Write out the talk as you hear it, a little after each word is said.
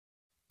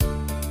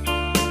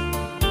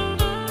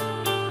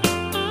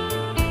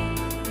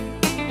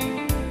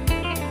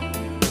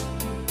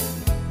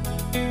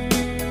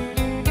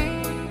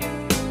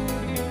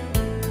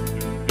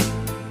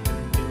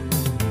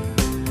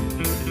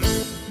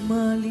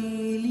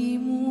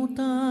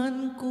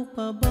ko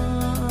pa ba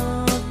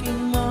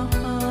aking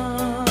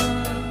mahal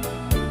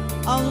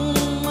ang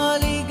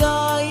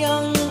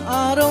maligayang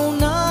araw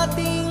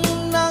nating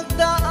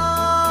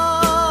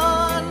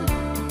nagdaan,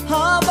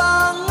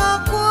 habang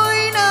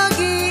ako'y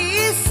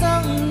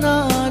nag-iisang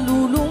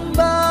nalulumbay,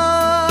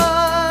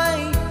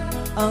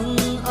 ang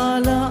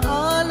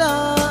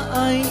alaala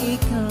ay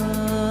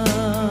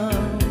ikaw.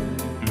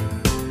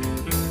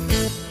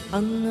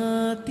 Ang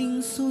ating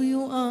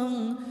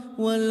suyuang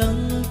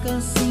walang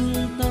kasing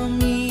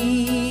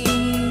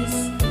tamis,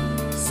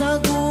 sa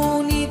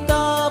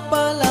gunita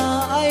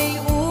pala ay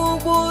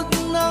ubod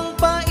ng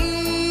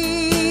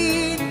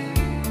pait.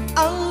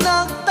 Ang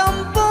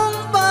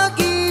nagtampong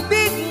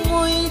pag-ibig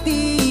mo'y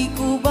di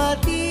ko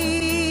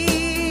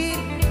batid,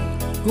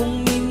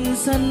 kung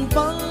minsan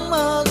pang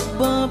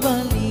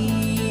magbabalik.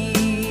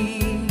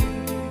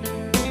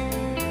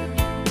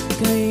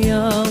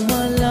 Kaya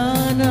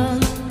wala nang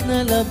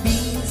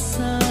nalabis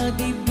sa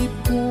dibdib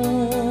ko,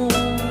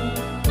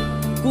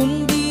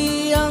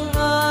 kundi ang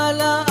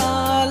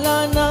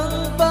alaala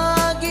ng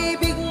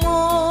pag-ibig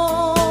mo.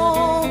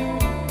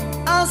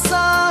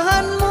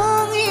 Asahan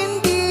mong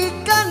hindi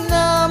ka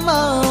na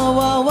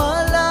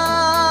mawawala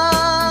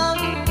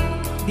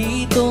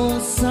dito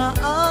sa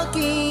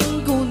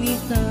aking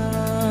gunita.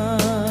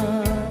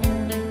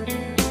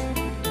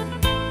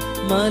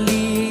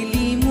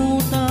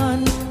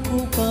 Malilimutan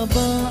ko pa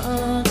ba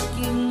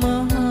aking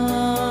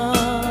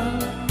mahal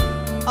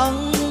ang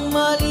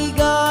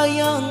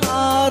maligayang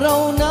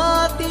araw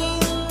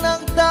nating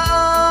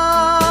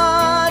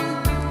nagdaan,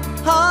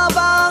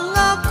 habang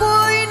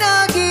ako'y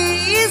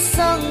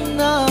nag-iisang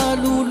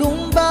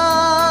nalulumbay,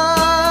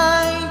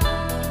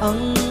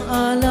 ang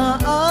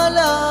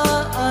alaala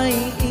ay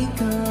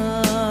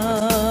ikaw.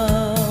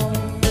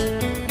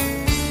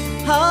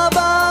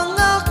 Habang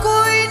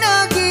ako'y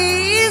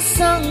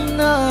nag-iisang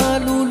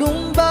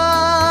nalulumbay,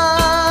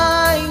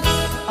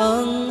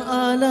 ang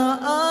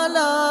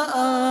alaala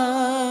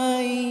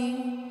ay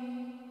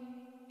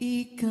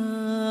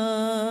ikaw.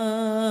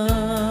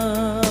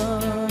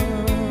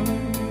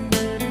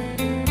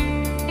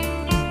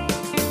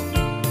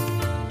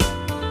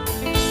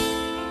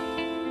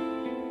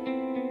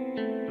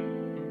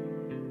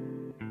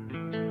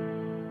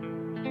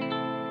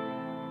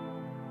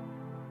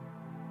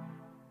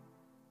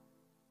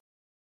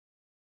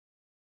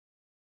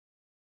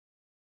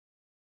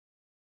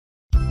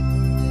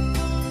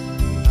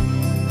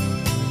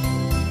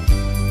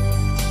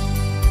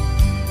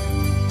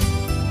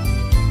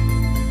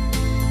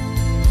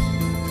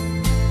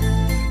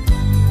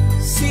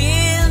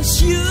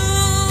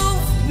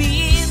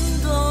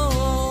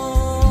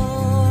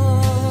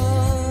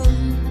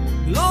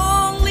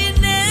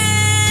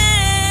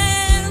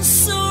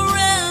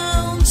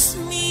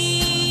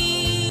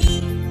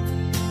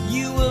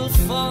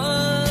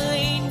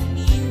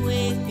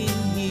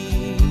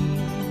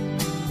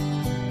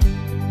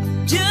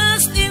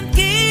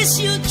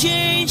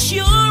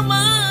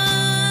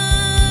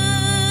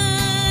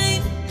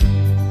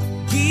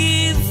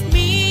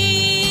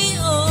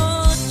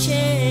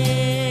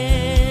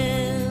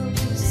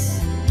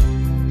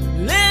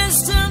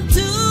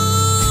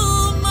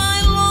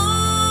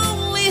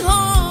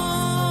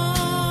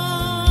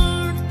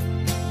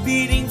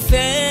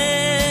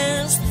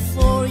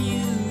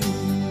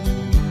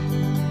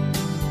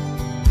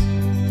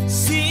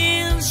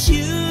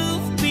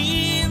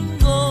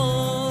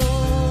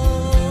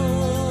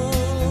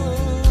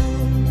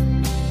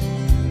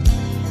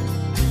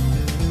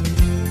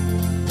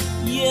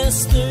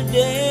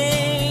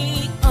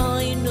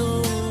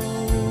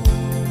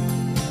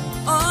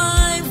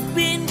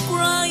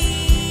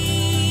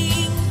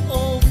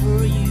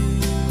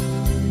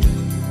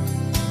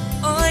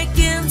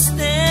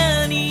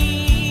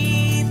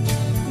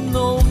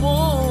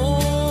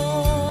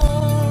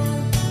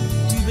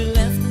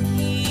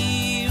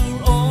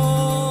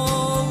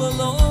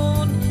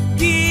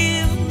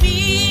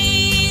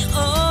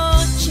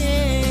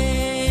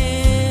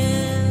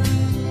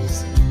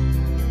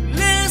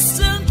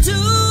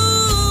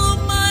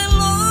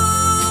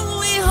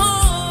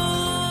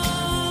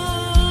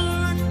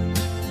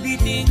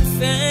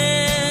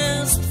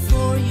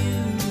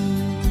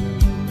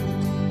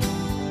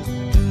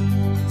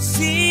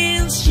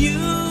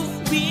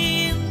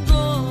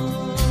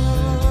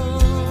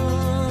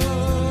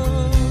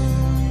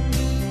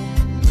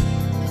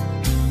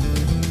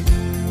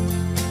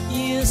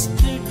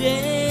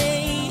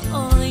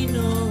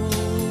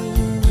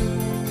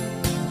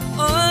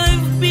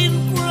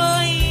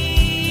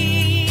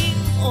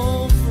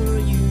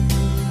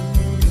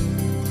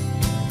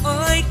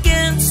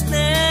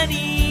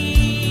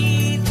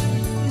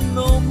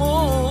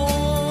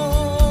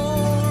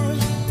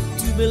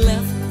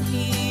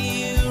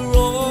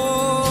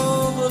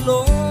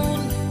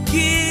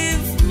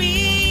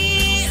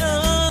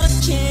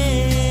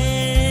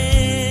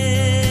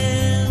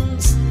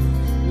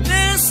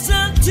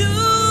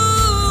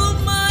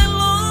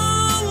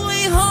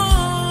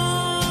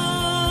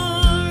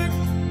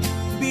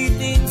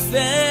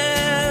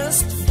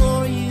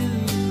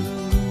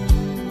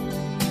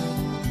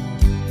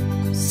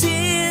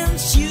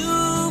 since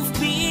you've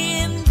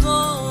been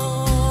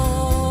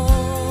gone,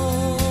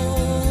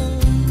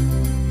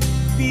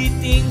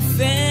 beating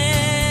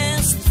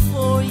fast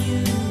for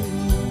you.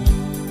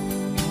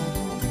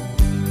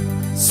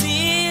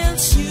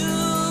 Since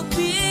you've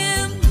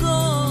been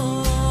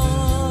gone,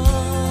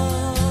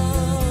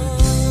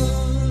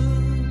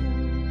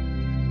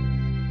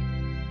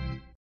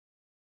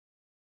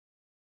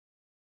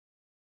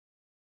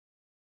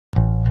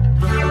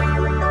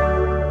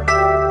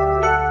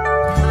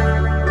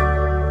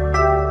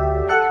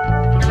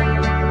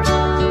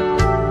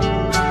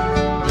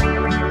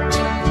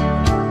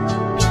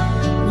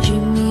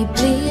 Jimmy,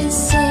 please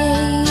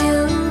say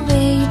you'll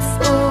wait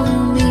for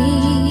me.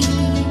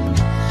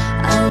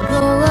 I'll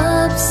grow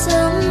up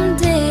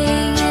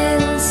someday,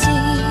 you'll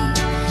see.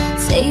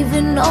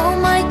 Saving all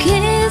my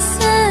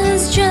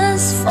kisses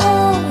just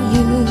for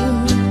you.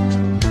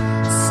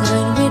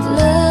 Signed with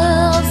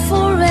love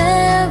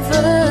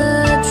forever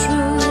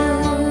true.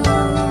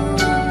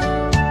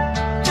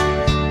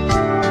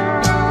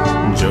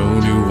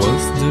 Jody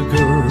was the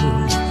girl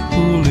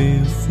who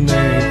lived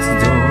next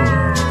door.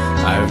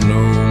 I've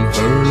known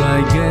her, I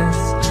guess,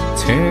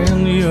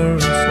 10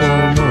 years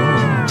or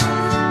more.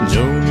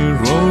 Jody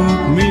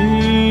wrote me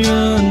a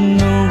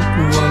note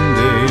one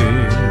day,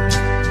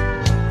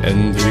 and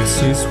this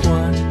is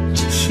what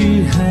she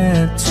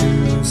had to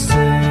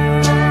say.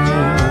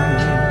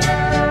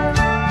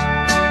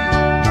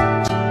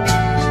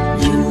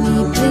 Jimmy,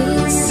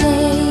 please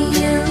say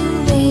you'll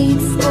wait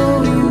for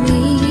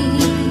me.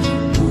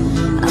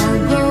 I'll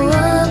grow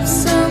up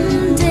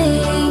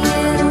someday,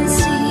 you'll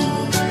see.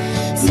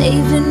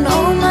 Saving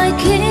all my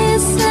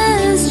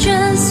kisses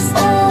just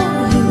for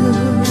you.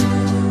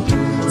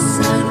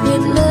 Signed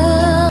with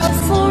love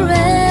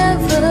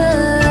forever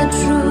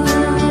true.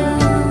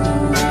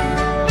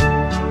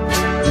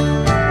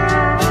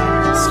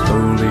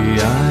 Slowly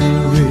I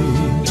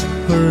read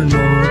her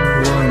note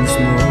once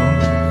more.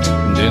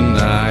 Then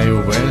I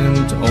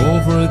went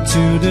over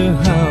to the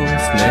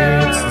house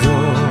next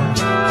door.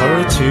 Her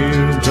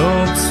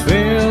teardrops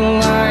fell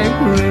like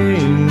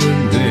rain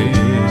one day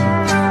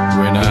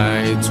when I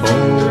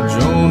told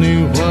Joni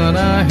what I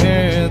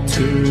had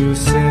to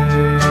say.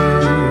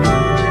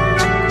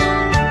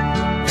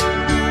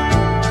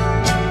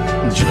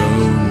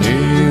 Joni,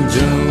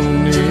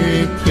 Joni,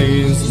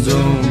 please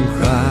don't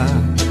cry.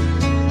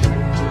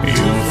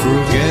 You'll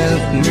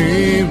forget me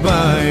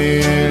by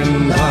and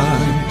by.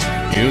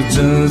 You're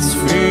just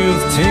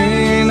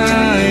 15, I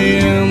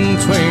am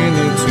 22.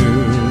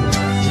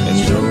 And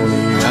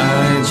Joni,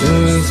 I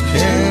just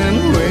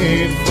can't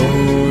wait for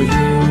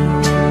you.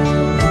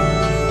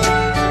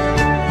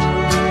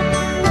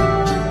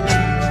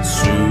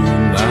 Soon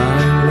I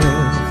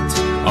left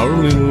our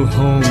little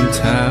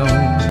hometown,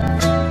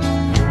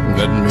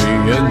 got me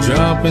a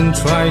job and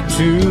tried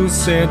to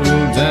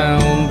settle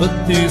down. But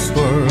these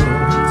words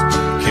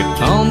kept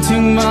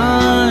haunting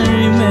my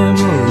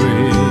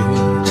memory,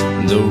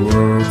 the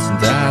words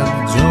that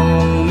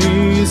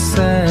Joni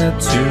said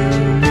to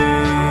me.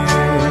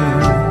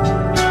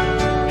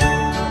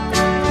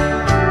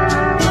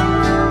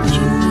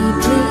 Jimmy,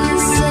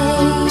 please say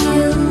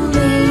you'll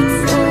wait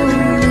for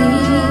me.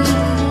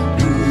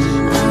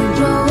 I'll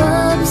grow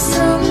up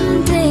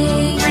someday,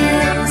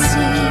 you'll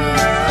see.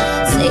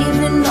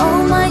 Saving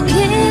all my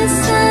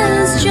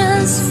kisses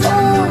just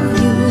for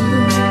you.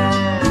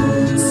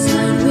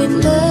 Signed with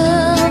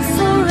love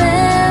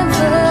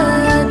forever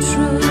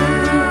true.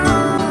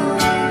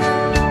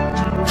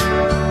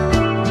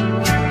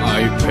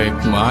 I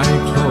packed my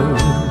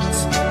clothes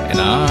and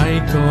I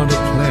got a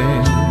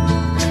plan.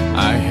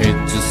 I had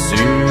to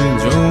see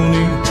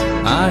Joni,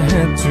 I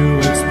had to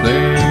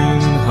explain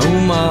how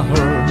my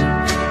heart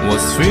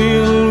was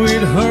filled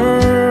with her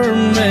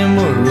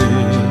memory,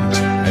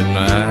 and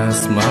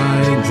asked my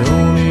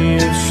Joni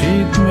if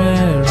she'd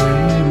marry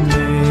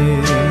me.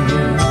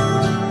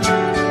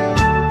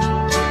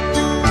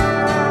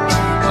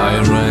 I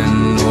ran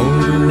all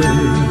the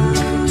way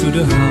to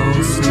the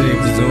house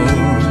next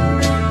door,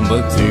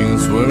 but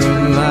things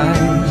weren't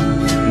like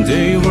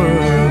they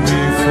were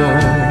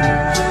before.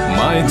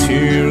 My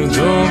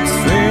teardrops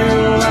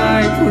fell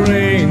like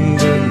rain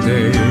that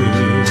day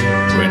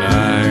when I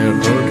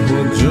heard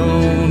what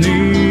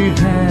Joni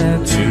had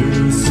to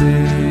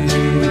say.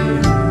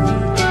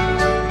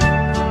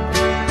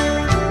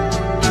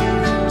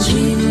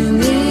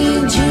 Jimmy,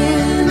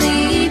 Jimmy,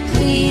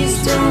 please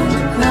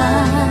don't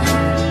cry.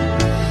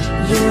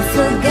 You'll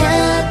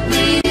forget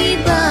me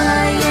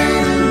by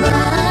and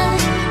by.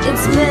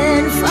 It's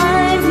been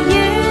 5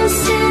 years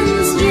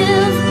since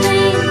you've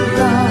been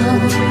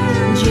gone.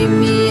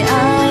 Jimmy, I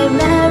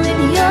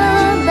married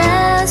your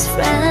best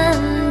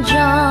friend,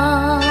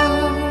 John.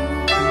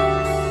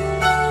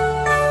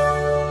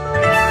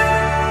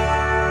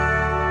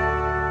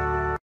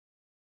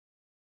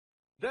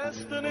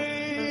 Destiny,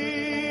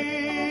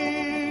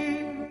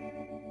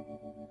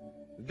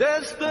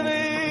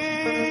 destiny,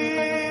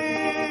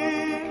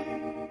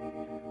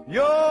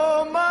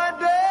 you're my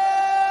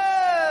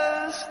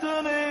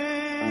destiny.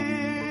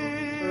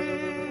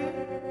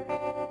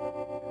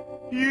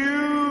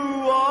 You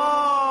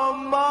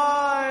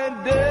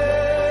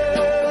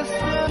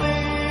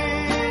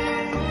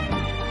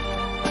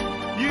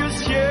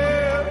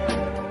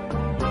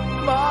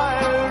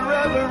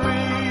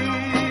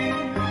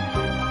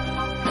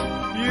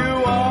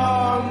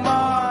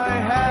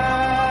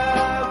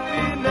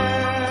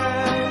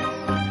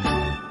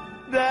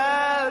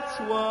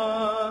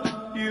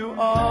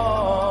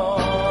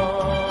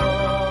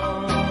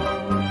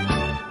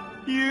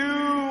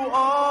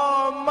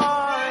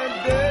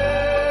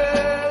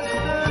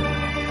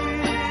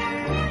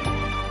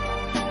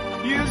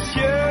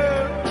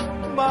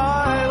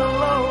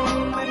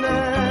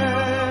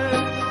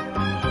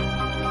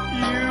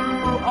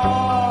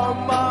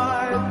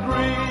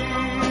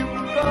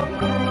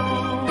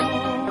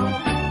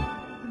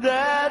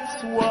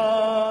That's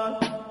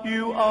what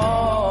you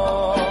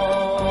are.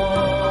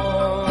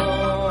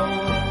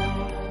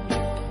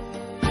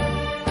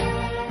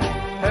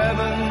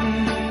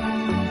 Heaven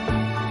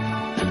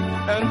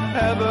and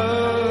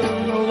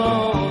heaven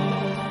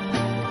alone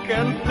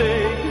can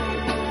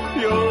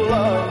take your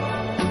love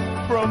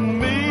from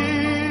me.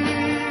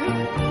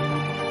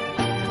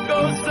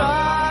 'Cause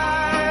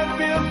I'd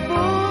be a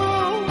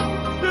fool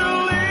to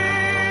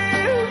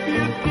leave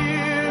you,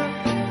 dear,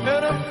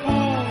 and a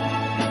fool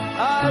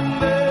I'd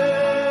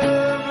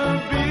never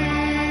be.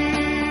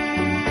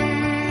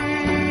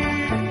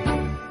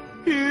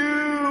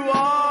 You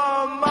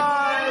are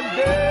my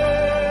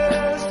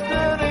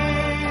destiny.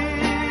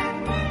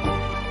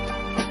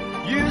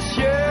 You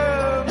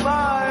share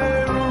my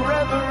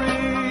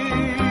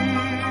reverie.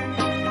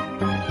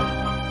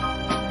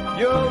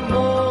 You're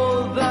more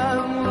than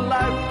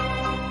life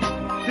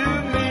to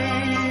me.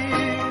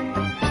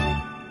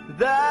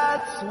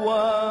 That's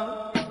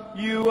what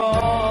you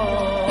are.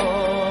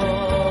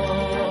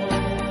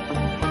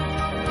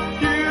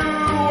 You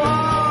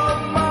are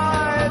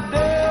my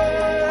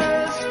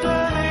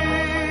destiny.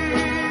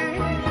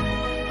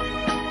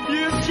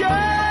 You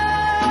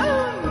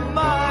share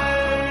my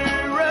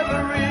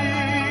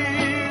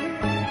reverie.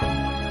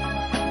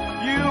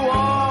 You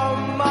are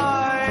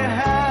my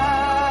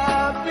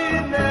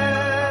happiness.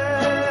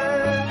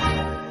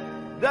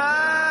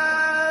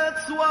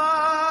 That's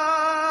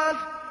what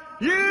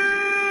you are.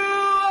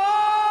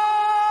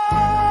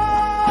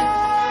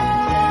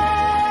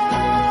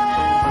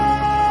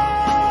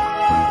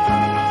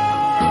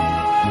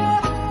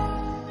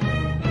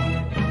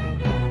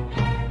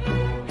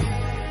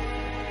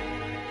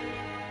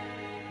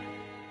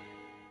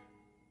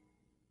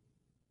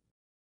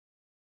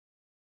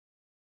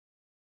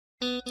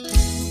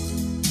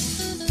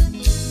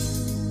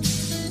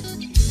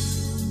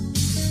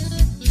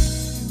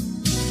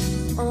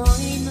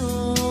 I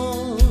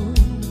know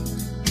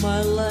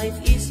my life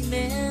is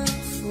meant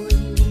for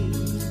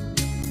you,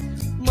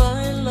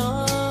 my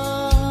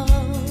love.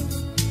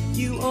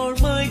 You are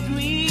my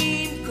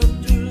dream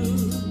come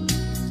true.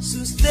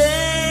 So stay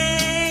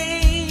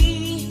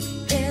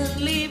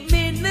and leave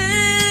me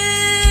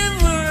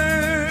never,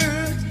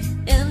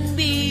 and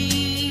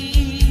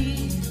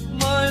be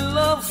my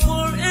love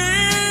forever.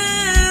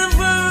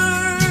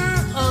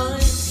 I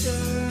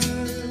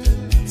search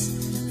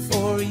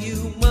for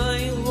you my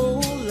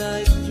whole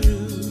life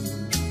through,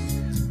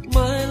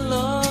 my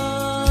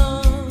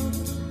love.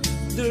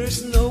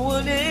 There's no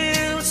one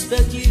else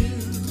but you,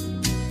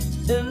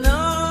 and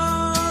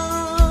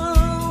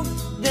now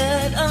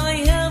that I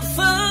have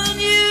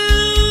found you,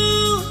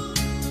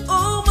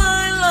 oh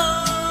my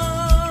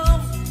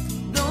love,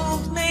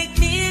 don't make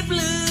me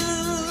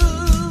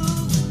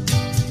blue.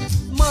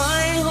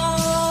 My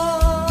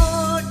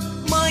heart,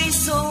 my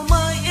soul,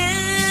 my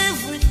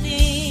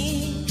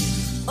everything,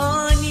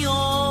 I'm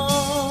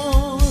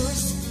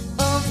yours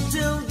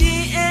until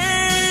the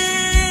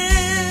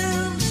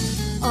end.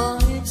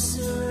 I've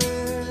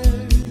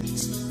searched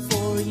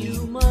for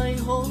you my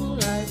whole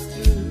life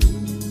through,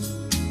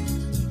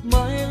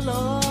 my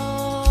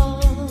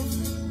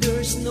love.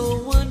 There's no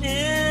one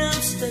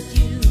else but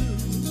you,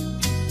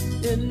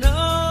 and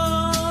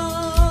now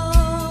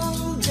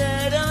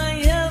that I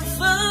have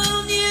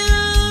found you,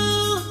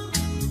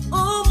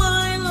 oh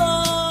my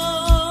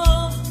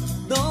love,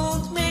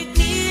 don't make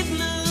me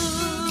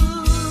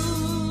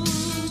blue.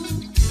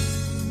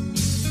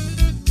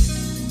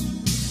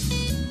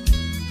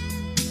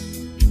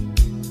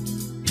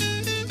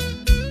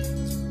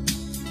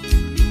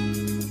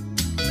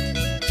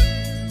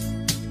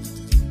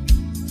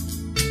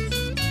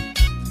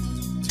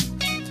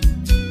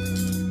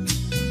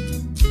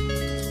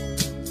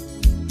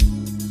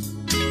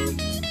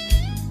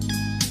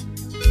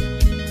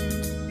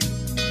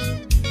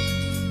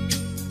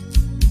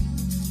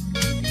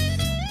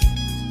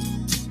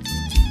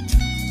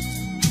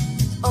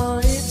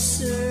 I've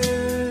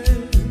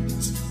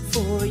searched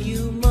for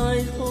you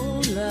my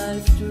whole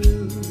life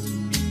through,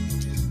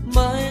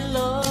 my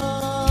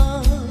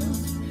love.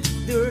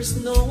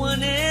 There's no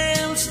one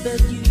else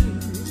but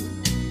you,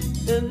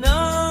 and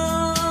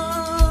now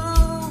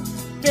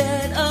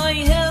that I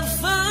have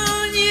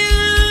found you,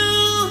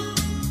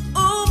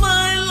 oh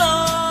my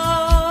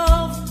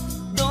love,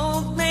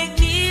 don't make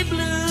me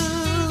blue.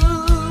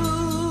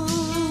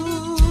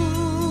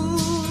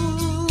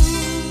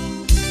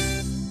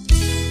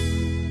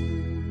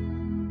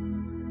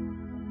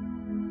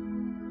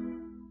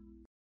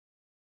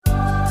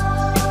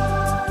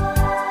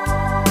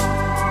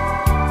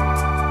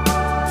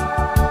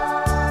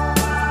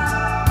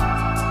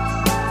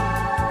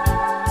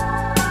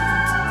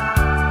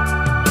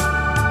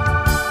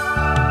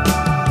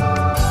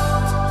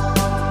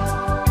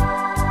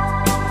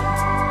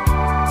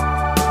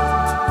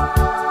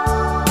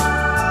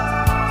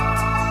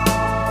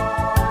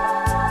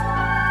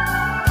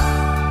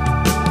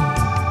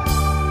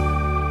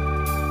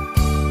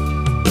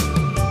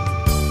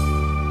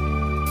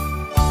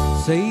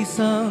 Sa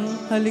isang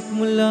halik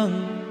mo lang,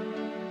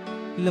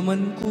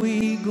 laman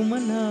ko'y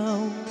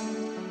gumalaw,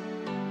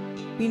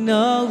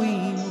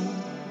 pinawi mo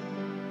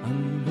ang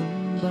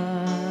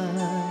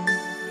lumbay.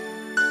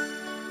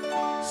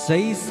 Sa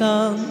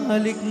isang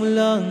halik mo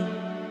lang,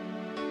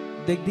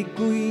 daigdig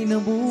ko'y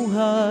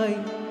nabuhay,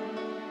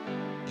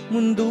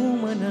 mundo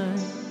man ay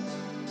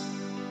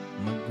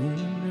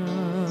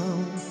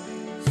magunaw.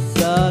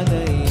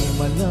 Sana'y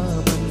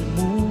malaman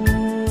mo,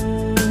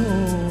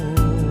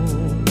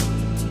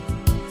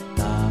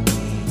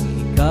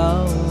 tanging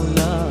ikaw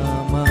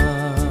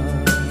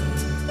lamang.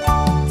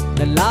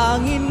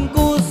 Dalangin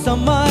ko sa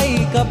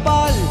may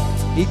kapal,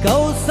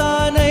 ikaw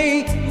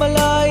sana'y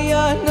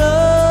malaya na.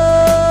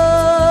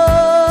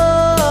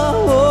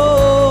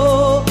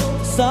 Oh,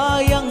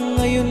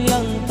 sayang ngayon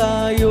lang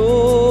tayo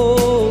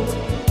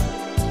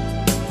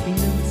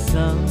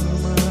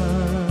pinagsama.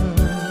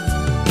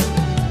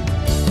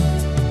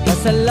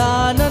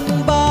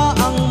 Kasalanan ba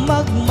ang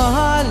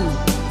magmahal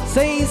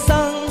sa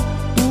isang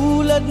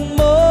tulad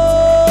mo?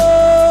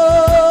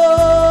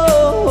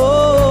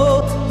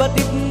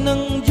 Batid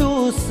ng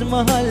Diyos,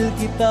 mahal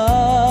kita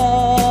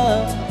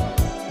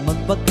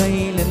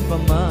magpakailan pa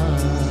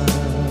man.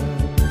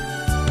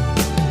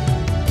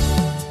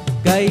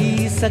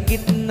 Kay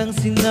sakit ng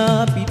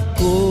sinapit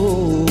ko,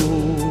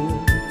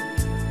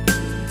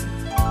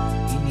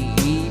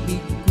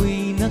 iniibig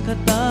ko'y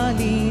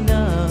nakatali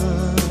na.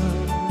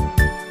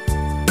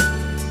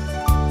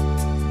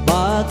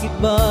 Bakit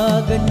ba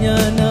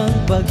ganyan ang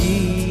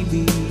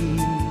pag-ibig?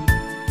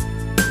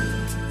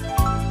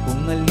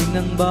 Kung alin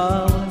ang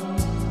bawat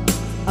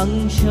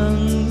ang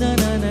siyang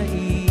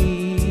nananaig.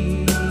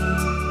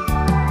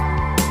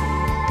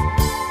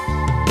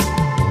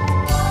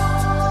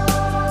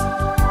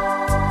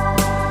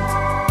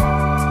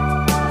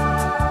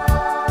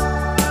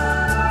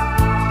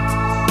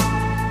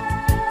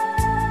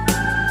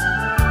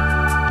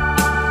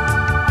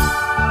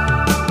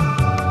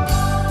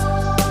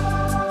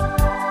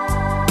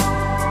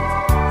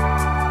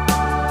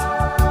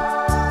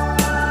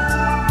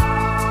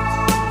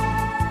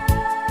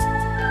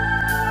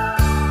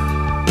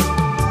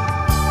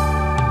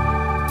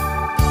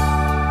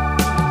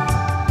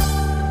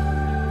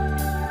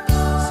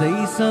 Sa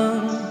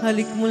isang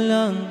halik mo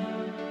lang,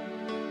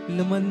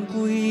 laman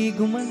ko'y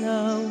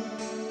gumalaw,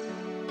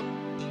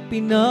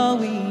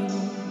 pinawi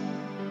mo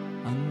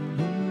ang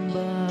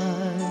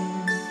lumbay.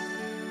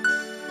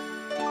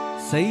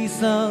 Sa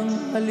isang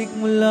halik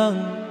mo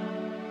lang,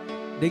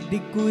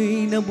 daigdig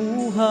ko'y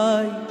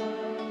nabuhay,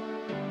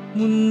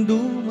 mundo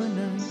man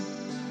ay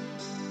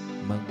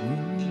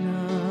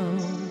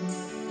magunaw.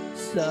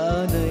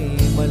 Sana'y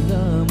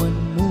malaman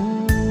mo,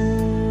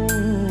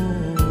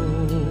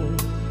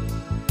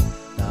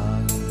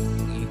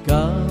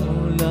 ikaw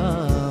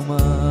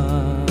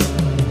lamang.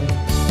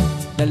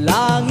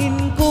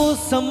 Dalangin ko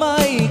sa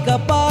may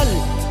kapal,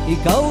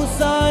 ikaw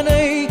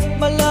sana'y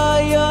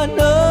malaya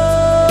na.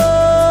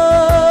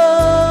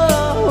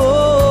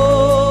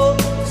 Oh,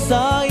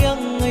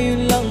 sayang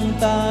ngayon lang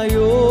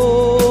tayo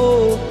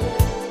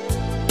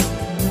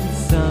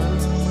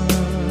nagsama.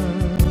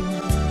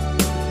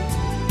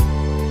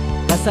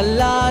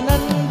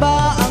 Kasalanan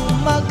ba ang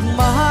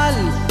magmahal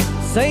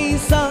sa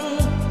isang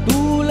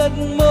tulad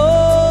mo?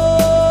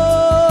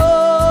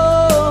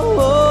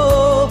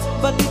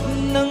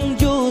 Batid ng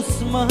Diyos,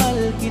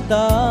 mahal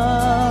kita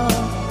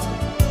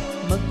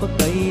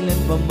magpakailan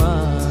pa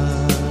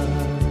man.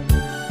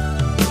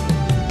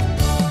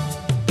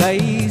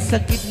 Kay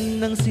sakit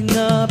ng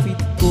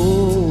sinapit ko,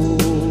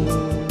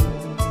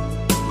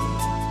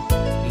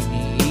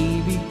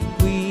 iniibig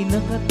ko'y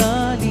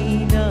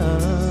nakatali na.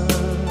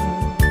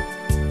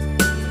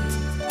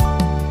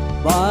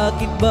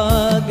 Bakit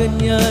ba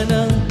ganyan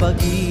ang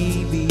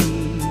pag-ibig?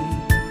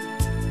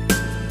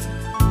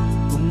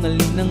 Kung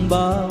alin ang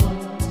bawat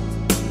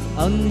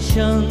ang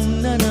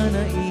siyang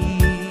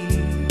nananaig.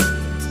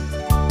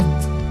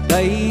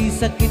 Kay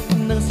sakit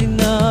ng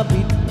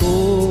sinapit ko,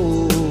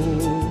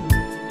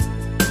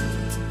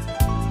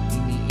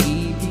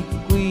 iniibig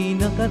ko'y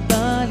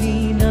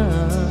nakatali na.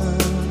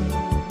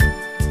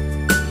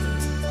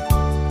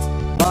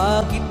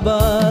 Bakit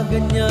ba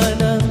ganyan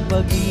ang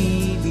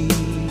pag-ibig?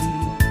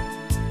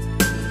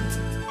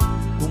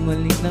 Kung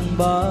alin ang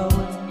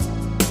bawat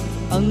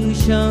ang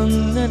siyang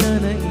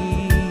nananaig.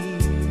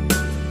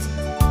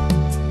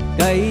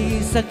 Kay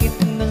sakit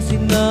ng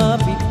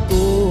sinapit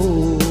ko,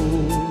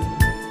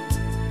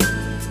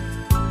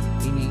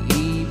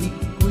 iniibig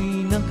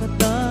ko'y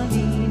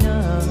nakatali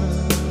na.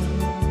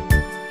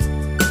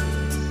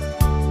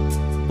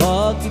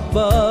 Bakit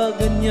ba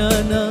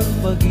ganyan ang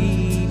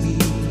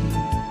pag-ibig?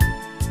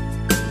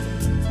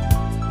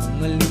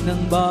 Kung alin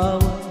ang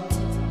bawat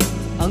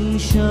ang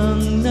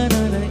siyang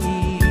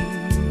nananaig.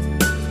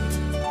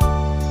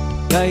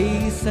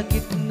 Kay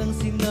sakit ng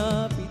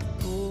sinapit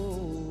ko.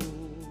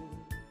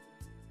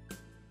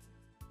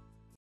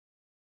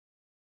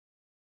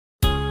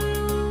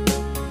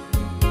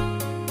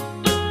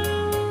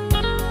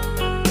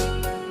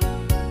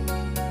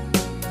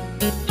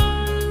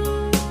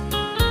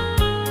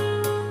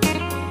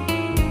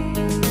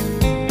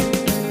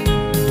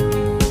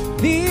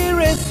 Di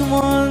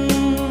one,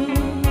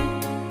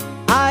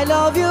 I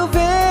love you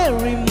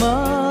very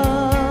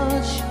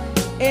much.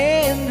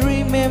 And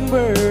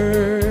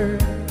remember,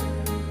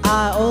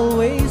 I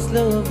always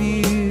love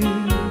you.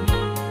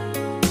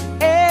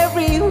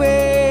 Everywhere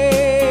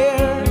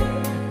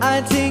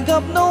I think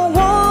of no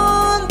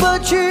one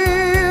but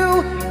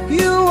you.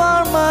 You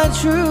are my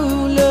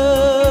true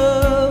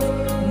love,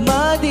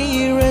 my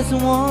dearest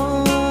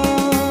one.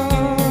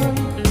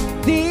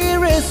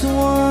 Dearest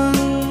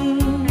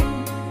one,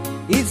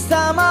 each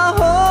time I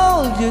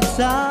hold you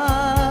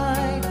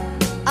tight,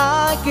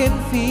 I can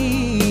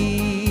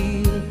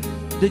feel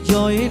the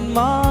joy in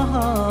my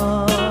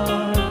heart.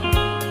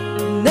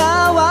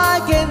 Now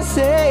I can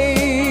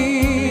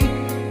say,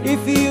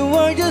 if you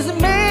were just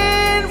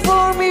meant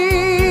for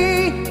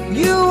me,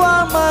 you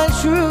are my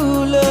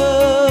true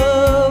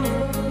love,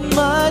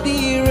 my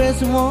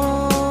dearest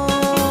one.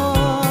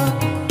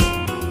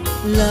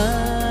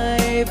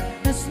 Life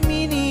has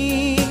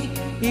meaning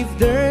if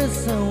there's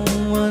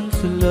someone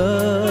to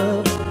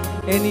love,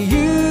 and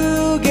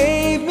you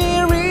gave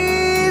me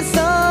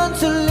reason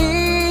to live.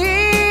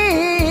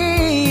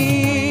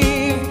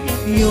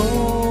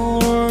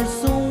 You're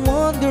so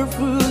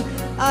wonderful,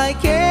 I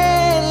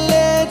can't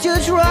let you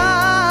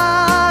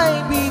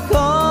try,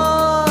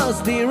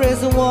 because there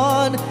is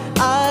one,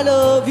 I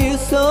love you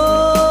so.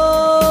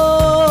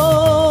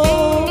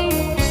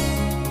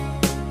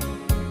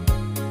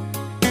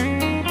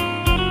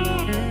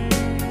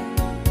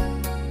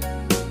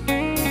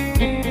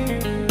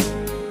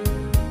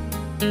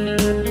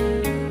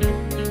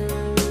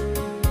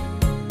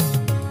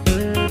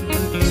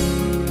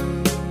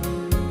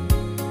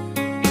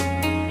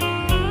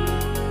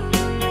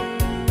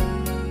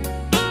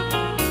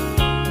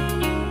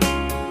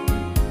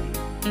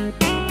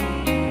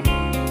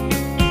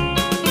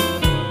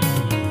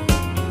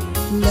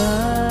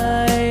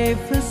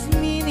 Life has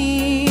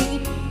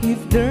meaning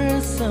if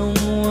there's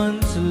someone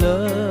to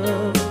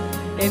love,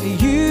 and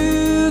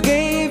you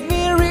gave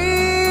me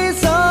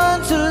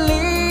reason to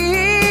live.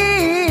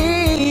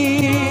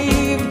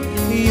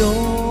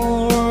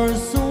 You're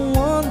so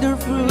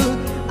wonderful,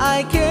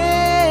 I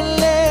can't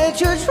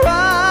let you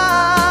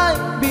try,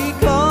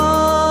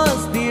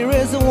 because there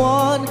is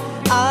one,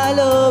 I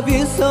love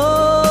you so.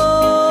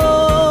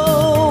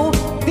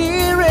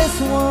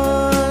 Dearest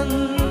one,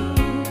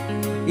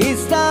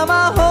 each time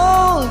I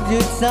hold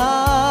you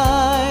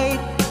tight,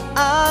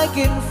 I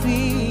can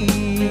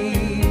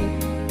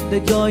feel the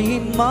joy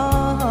in my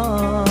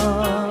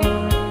heart.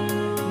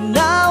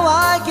 Now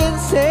I can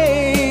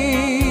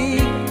say,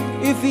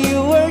 if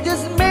you were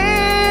just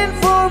meant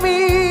for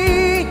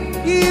me,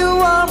 you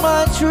are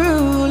my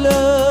true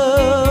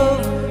love,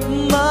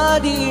 my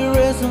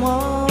dearest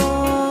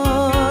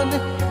one.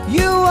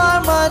 You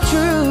are my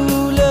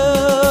true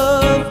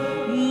love,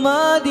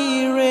 my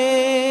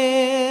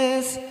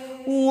dearest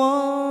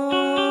one.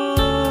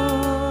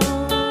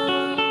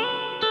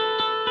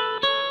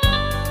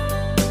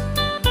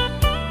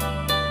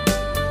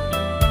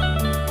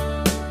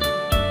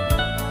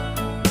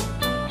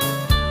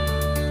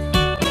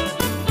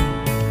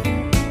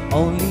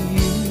 Only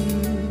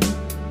you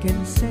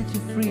can set you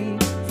free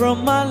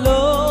from my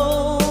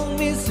long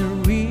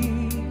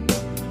misery,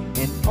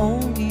 and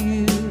only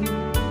you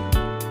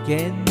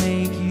can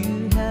make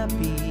you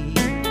happy.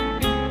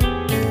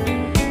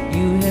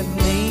 You have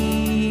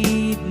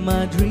made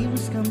my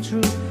dreams come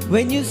true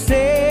when you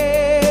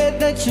said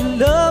that you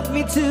love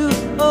me too.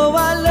 Oh,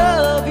 I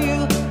love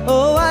you.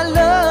 Oh, I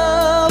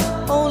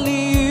love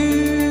only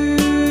you.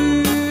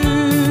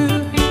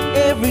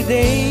 Every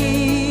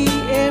day,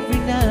 every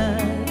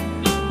night,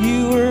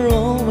 you were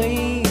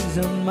always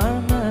on my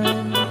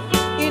mind.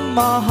 In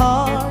my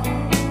heart,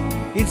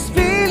 it's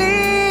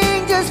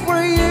feeling just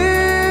for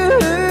you.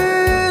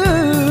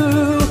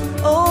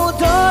 Oh,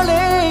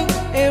 darling,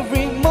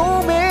 every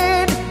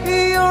moment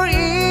you're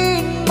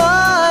in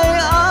my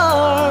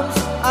arms,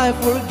 I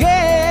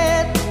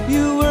forget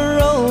you were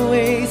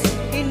always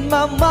in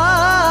my mind.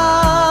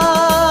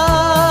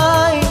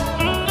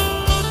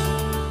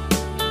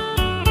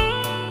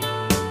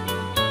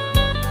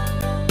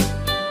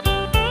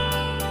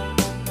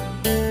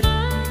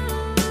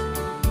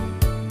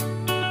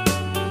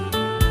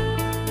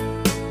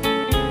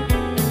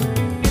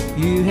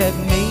 You have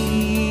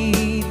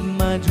made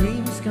my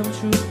dreams come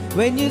true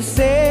when you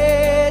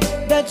said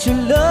that you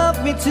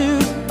love me too.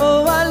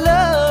 Oh, I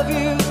love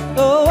you.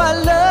 Oh, I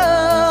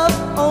love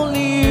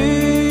only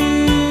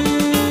you.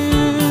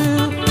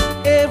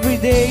 Every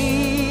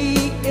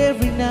day,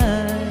 every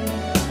night,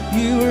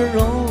 you were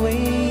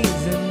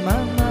always in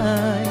my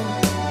mind.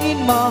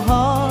 In my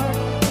heart,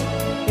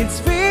 it's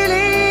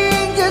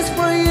feeling just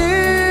for you.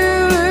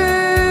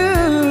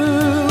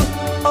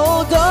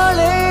 Oh,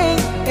 darling,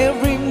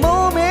 every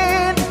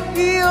moment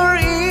you're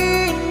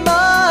in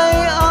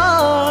my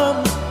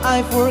arms,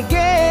 I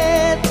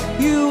forget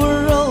you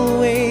were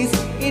always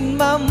in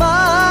my mind.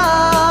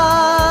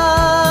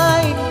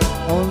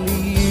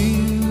 Only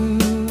you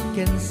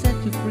can set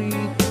you free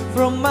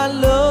from my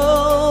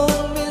long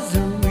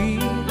misery,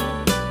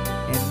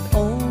 and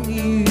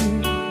only you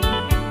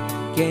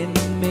can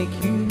make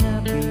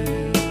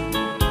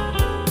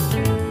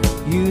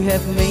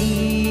have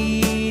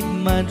made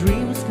my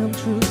dreams come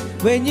true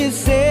when you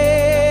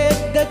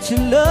said that you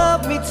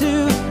love me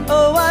too.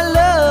 Oh, I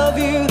love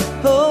you.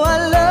 Oh, I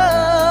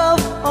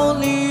love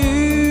only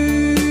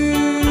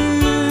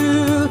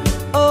you.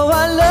 Oh,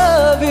 I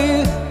love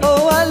you.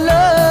 Oh, I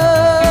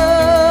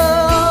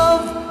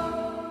love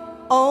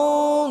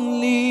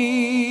only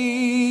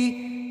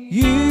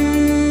you.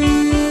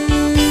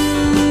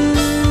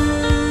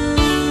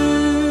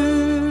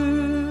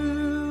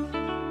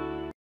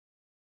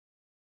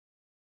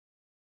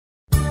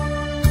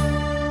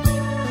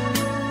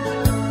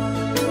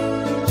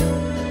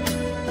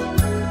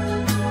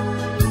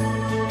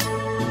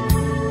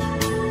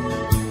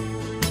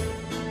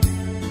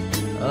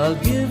 I'll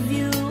give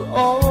you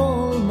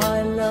all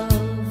my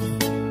love,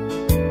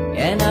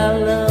 and I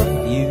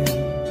love you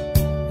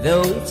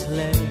though it's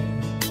late,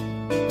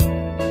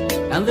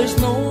 and there's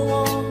no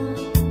one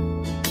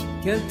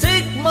can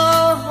take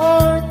my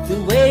heart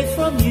away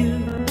from you.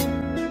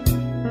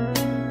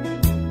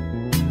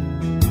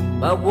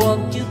 But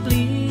won't you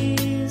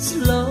please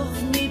love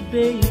me,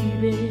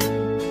 baby?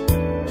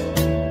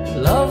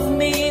 Love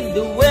me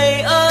the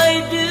way I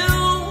do.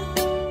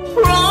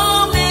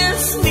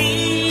 Promise me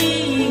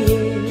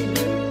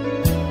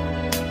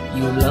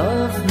you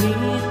love me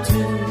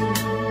too.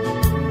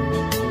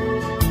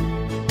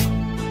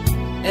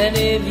 And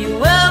if you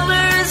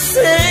ever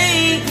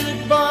say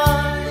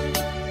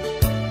goodbye,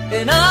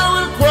 then I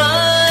will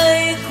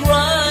cry,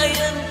 cry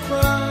and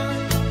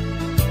cry.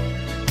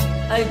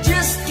 I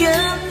just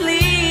can't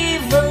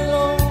live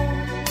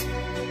alone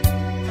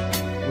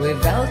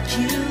without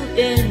you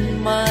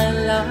in my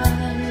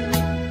life.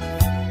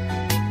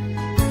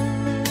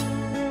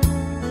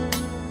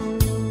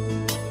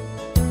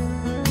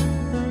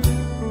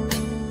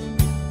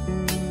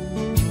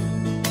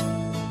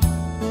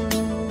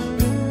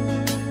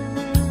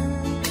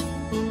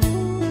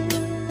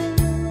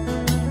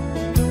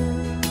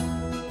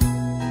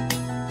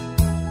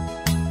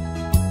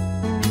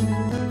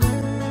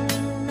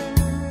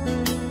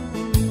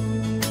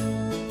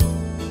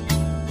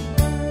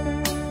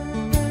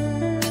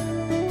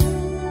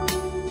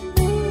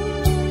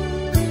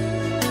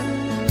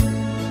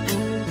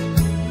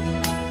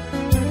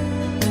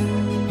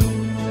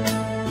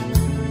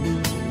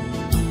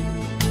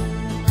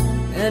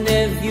 And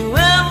if you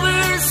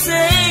ever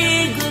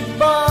say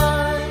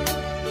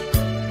goodbye,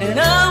 and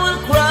I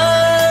will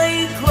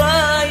cry,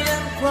 cry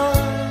and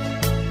cry.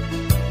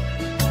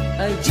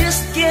 I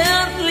just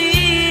can't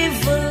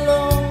live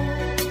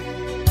alone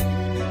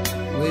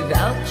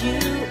without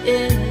you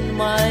in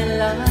my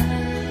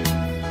life.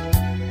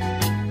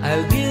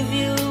 I'll give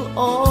you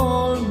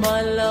all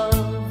my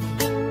love,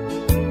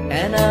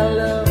 and I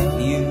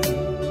love you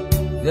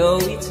though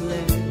it's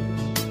late,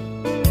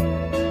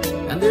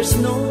 and there's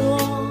no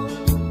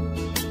one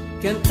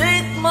can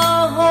take my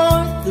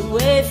heart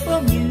away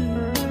from you.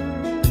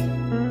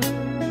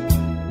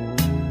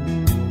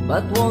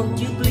 But won't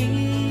you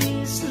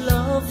please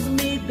love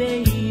me,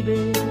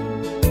 baby?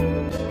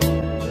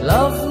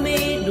 Love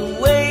me the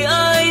way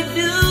I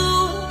do.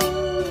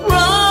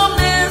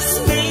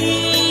 Promise me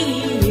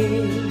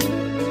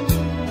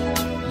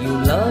you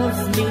love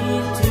me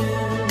too.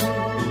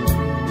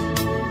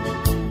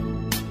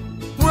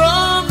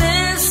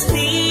 Promise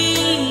me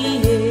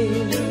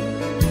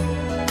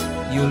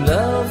you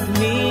love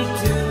me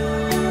too.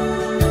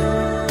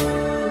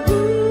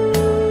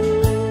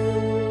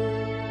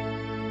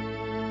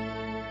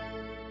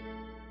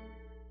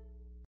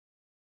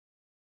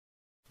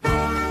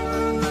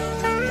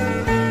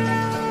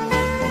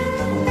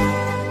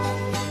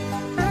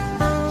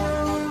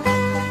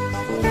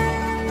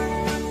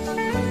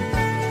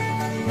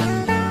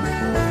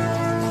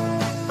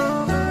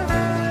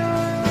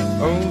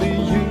 Only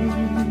you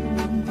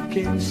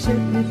can set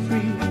me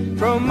free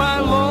from my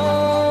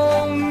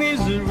long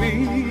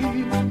misery,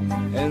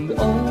 and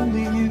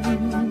only you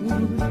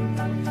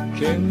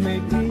can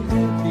make me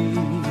happy.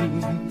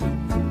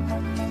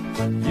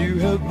 You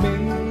have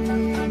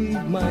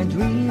made my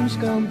dreams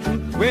come true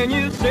when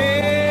you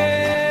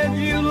said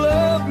you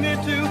love me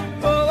too.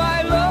 Oh,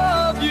 I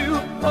love you.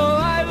 Oh,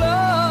 I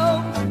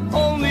love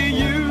only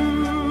you.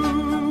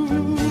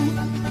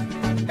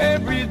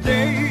 Every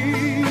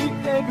day,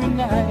 every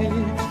night,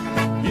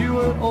 you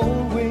are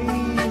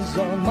always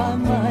on my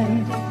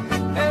mind,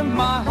 and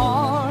my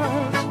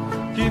heart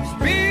keeps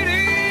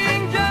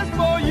beating just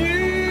for you.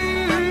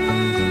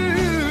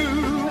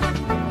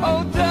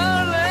 Oh,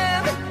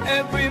 darling,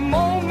 every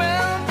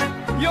moment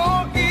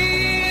you're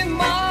in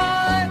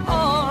my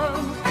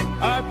arms,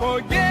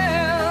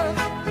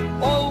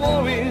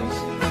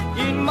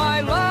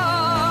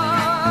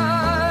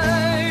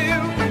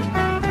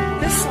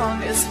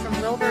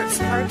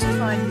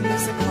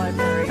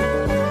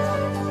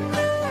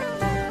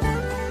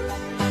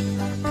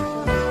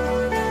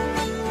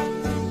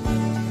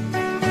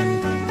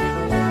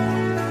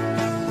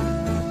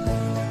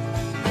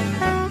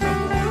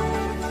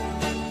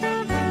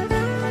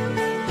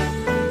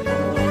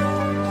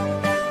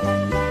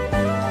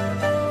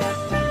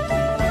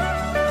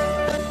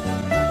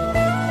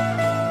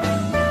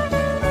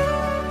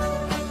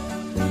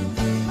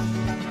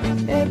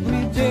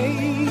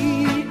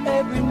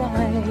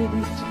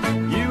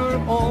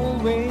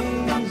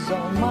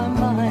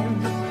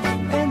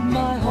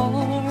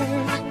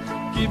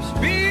 keeps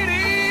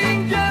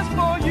beating just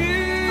for you.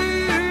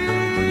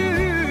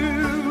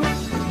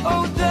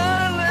 Oh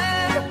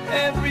darling,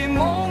 every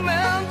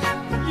moment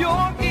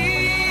you're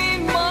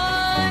in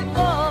my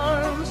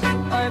arms,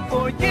 I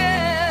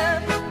forget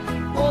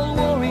all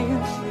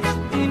worries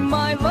in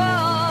my life.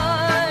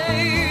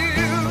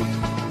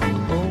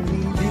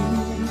 Only you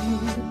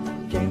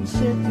can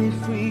set me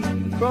free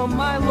from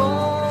my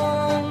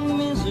long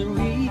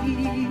misery,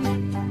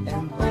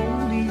 and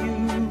only you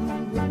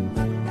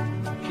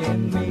can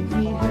make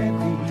me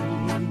happy.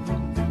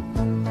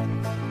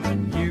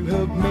 You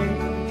have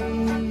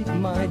made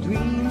my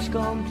dreams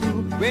come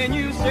true when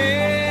you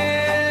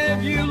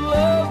said you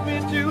love me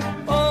too.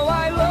 Oh,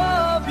 I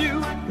love you.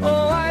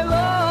 Oh, I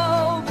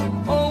love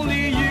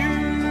only you.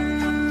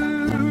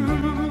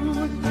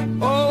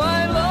 Oh,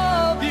 I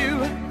love you.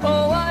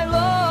 Oh, I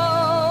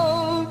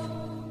love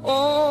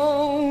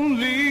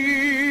only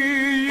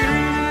you.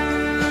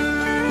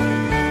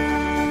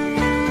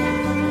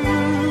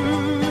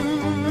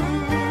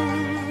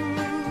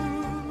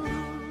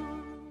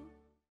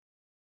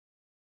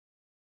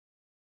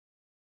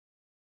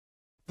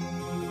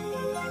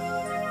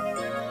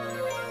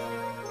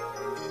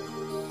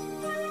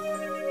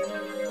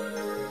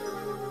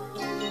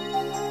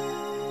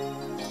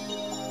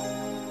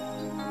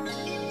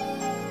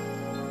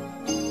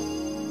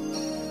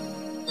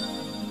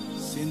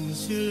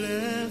 Since you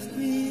left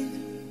me,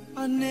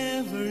 I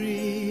never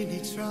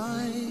really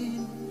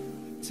tried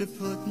to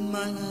put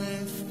my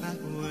life back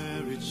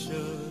where it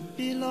should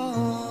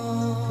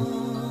belong.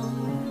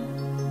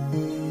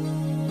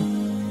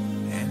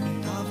 And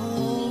I've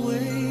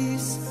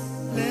always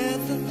let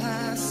the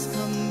past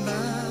come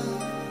back,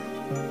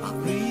 not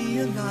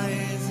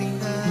realizing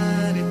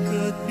that it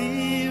could be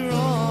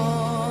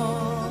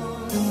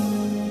wrong.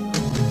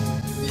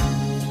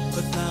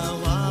 But now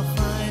I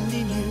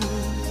finally knew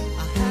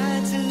I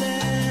had to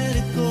let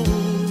it go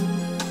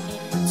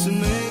to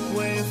make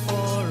way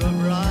for a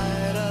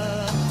brighter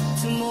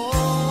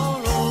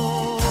tomorrow.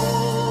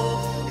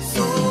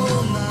 So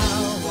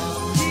now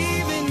I'm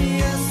leaving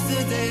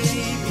yesterday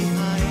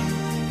behind,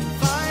 and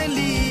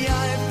finally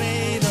I've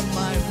made up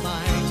my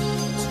mind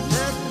to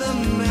let the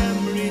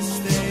memories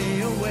stay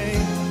away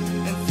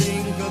and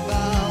think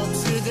about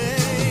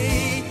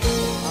today.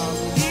 I'm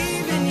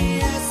leaving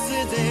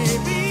yesterday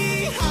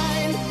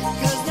behind,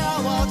 'cause now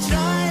I'll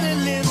try to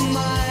live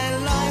my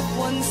life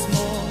once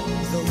more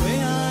the way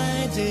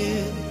I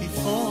did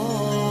before.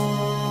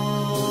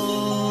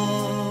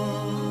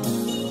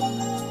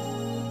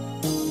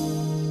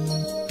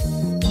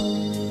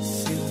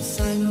 Since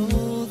I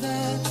know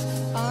that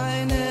I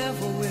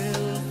never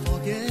will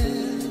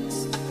forget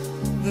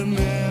the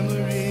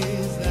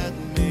memories that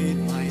made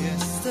my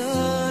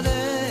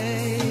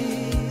yesterday,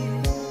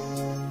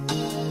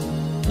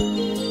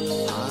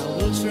 I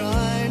will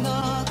try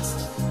not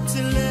to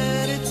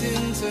let it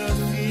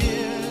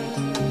interfere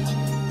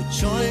with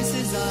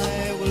choices I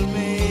will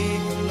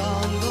make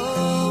along the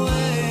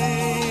way.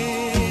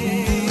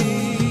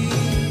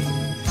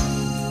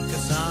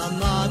 'Cause I'm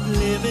not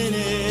living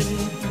in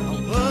a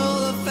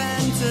world of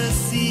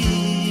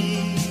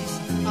fantasies.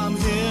 I'm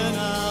here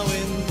now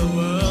in the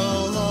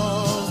world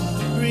of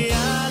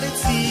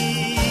reality.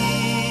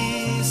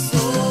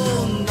 So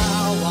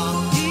now I'm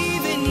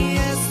leaving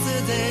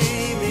yesterday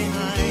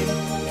behind.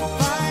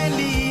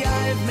 Finally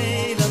I've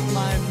made up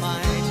my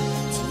mind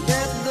to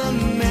let the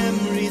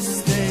memories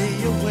stay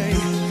away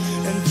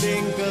and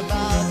think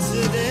about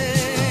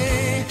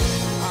today.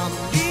 I'm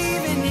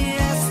leaving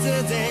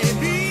yesterday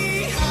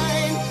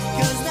behind,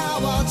 'cause now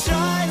I'll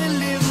try to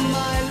live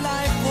my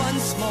life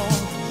once more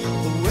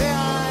the way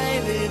I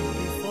did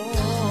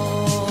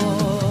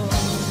before.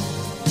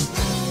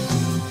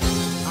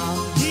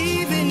 I'm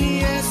leaving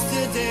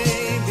yesterday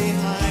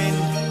behind,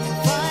 and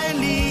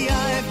finally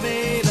I've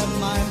made up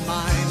my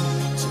mind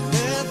to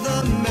let the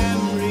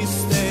memories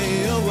stay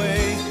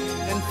away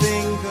and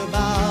think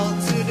about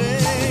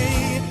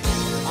today.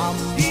 I'm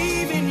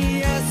leaving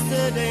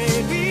yesterday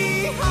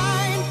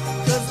behind,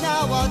 'cause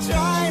now I'll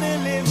try to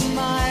live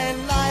my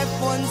life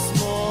once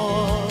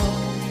more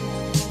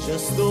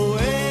just the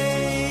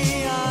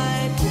way I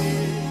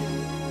did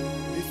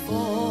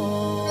before.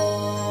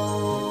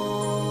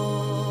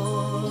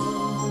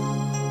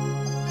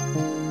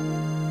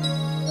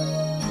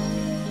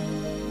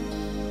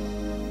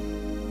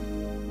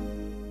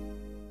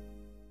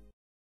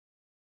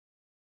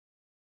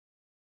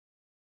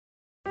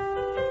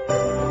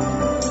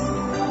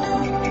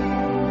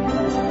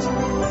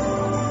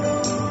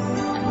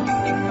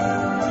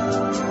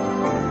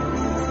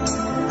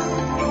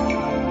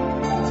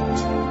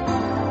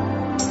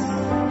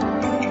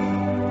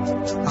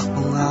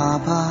 Ako nga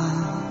ba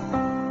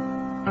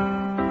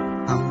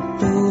ang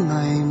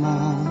tunay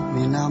mong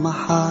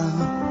minamahal?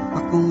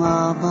 Ako nga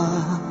ba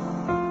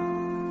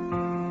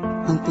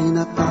ang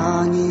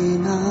tinatangi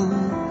ng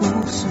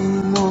puso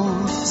mo?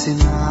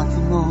 Sinabi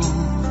mo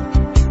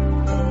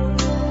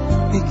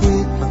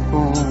higit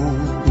akong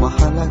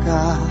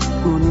mahalaga,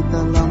 ngunit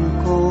alam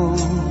ko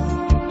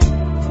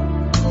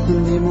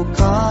hindi mo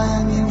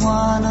kayang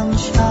iwanan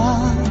siya.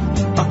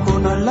 Ako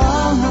na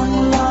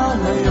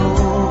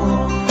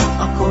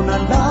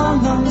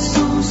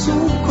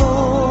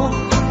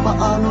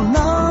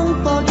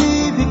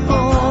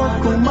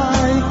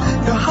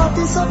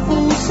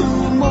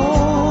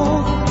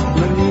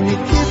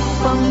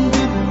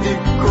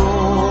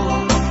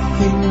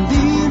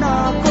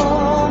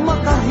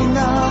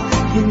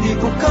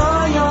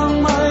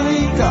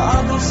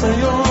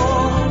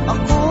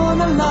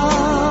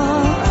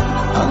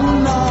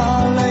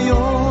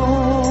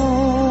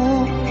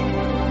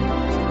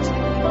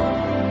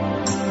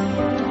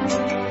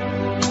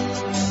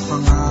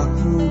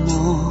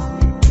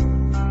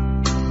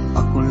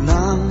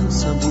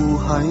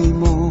buhay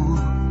mo.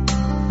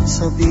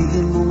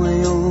 Sabihin mo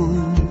ngayon,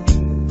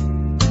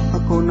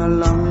 ako na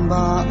lang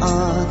ba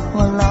at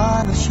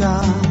wala na siya?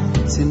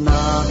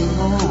 Sinabi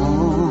mo,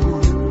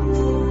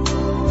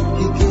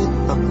 higit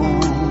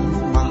akong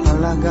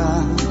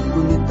mahalaga,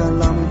 ngunit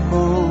alam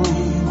ko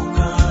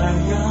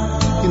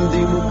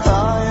hindi mo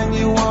kayang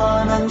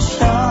iwanan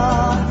siya.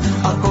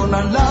 Ako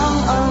na lang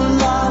ang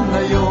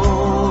lalayo,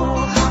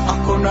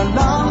 ako na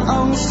lang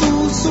ang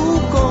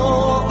susuko.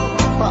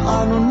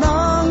 Paano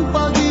nang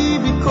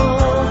pag-ibig ko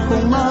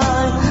kung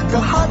may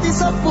kahati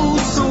sa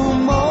puso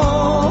mo?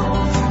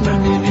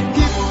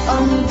 Naninikip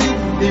ang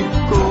dibdib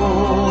ko,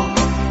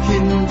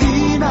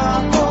 hindi na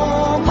ako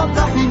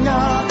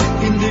makahinga.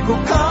 Hindi ko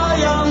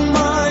kayang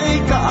may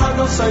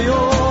kaagaw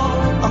sa'yo.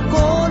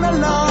 Ako na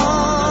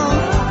lang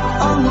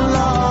ang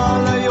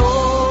lalayo.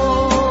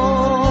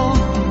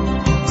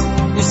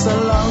 Isa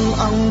lang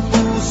ang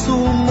puso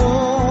mo,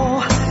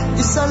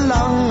 isa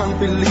lang ang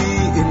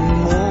piliin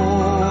mo.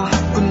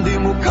 Kung di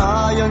mo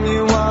kayang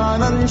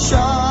iwanan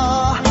siya,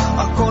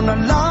 ako na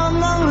lang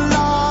ang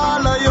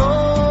lalayo.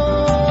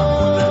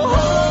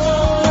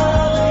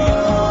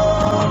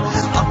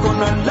 Ako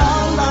na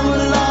lang ang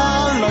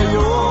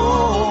lalayo,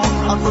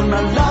 ako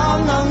na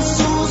lang ang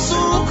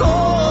susuko.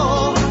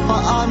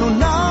 Paano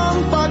nang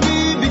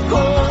pag-ibig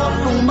ko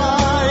kung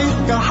may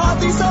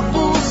kahati sa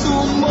puso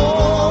mo?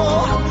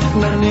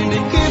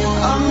 Naninikip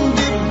ang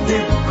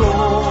dibdib ko,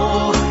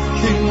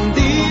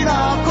 hindi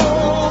na ako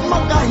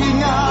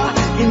makahinga.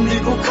 Hindi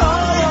ko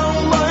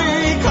kayang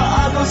may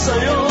kaagaw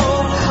sa'yo.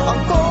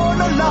 Ako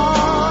na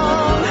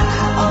lang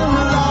ang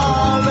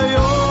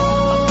lalayo.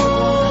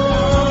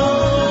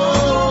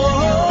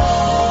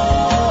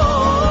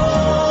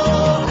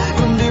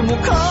 Hindi mo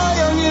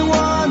kayang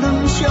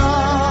iwanan siya.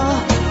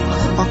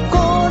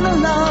 Ako na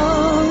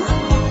lang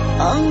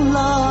ang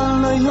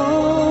lalayo.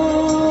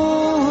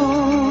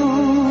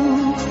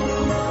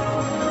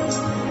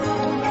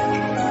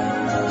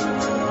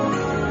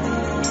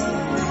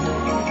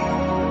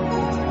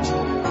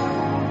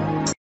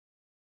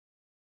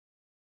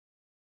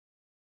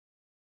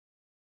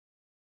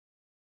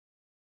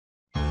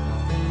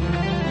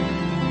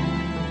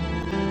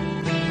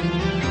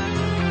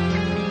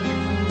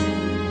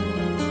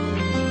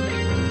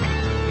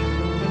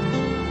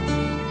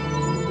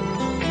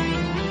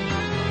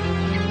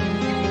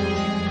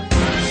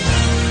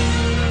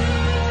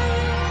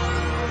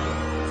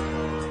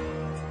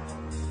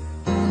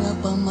 Una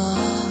pa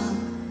man,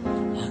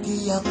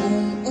 lagi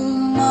akong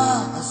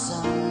umaasang-asang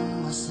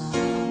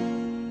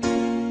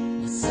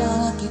na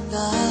sana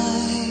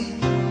kita'y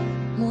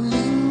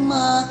muling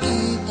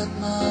makita't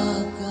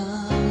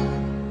makan.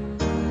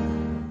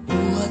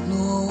 Buhat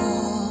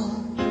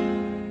noon,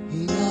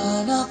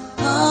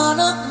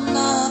 hinanak-hanak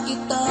na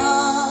kita,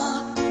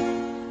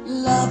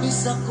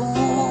 labis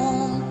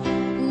akong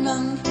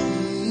nang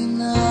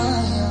hinayang.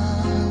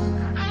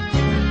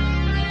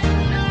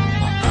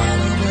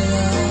 Paano ba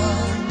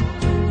yan?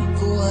 Di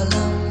ko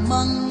alam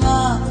mga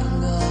aking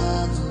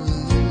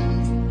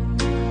gagawin.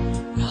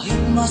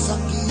 Kahit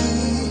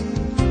masakit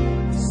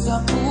sa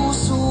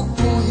puso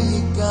ko,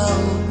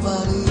 ikaw pa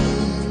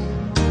rin.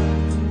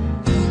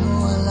 Di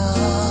mo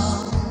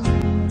alam,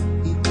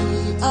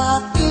 ito'y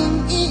aking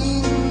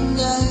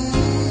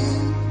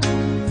iingayin.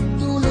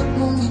 Tulad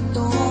mong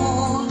ito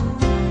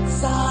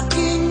sa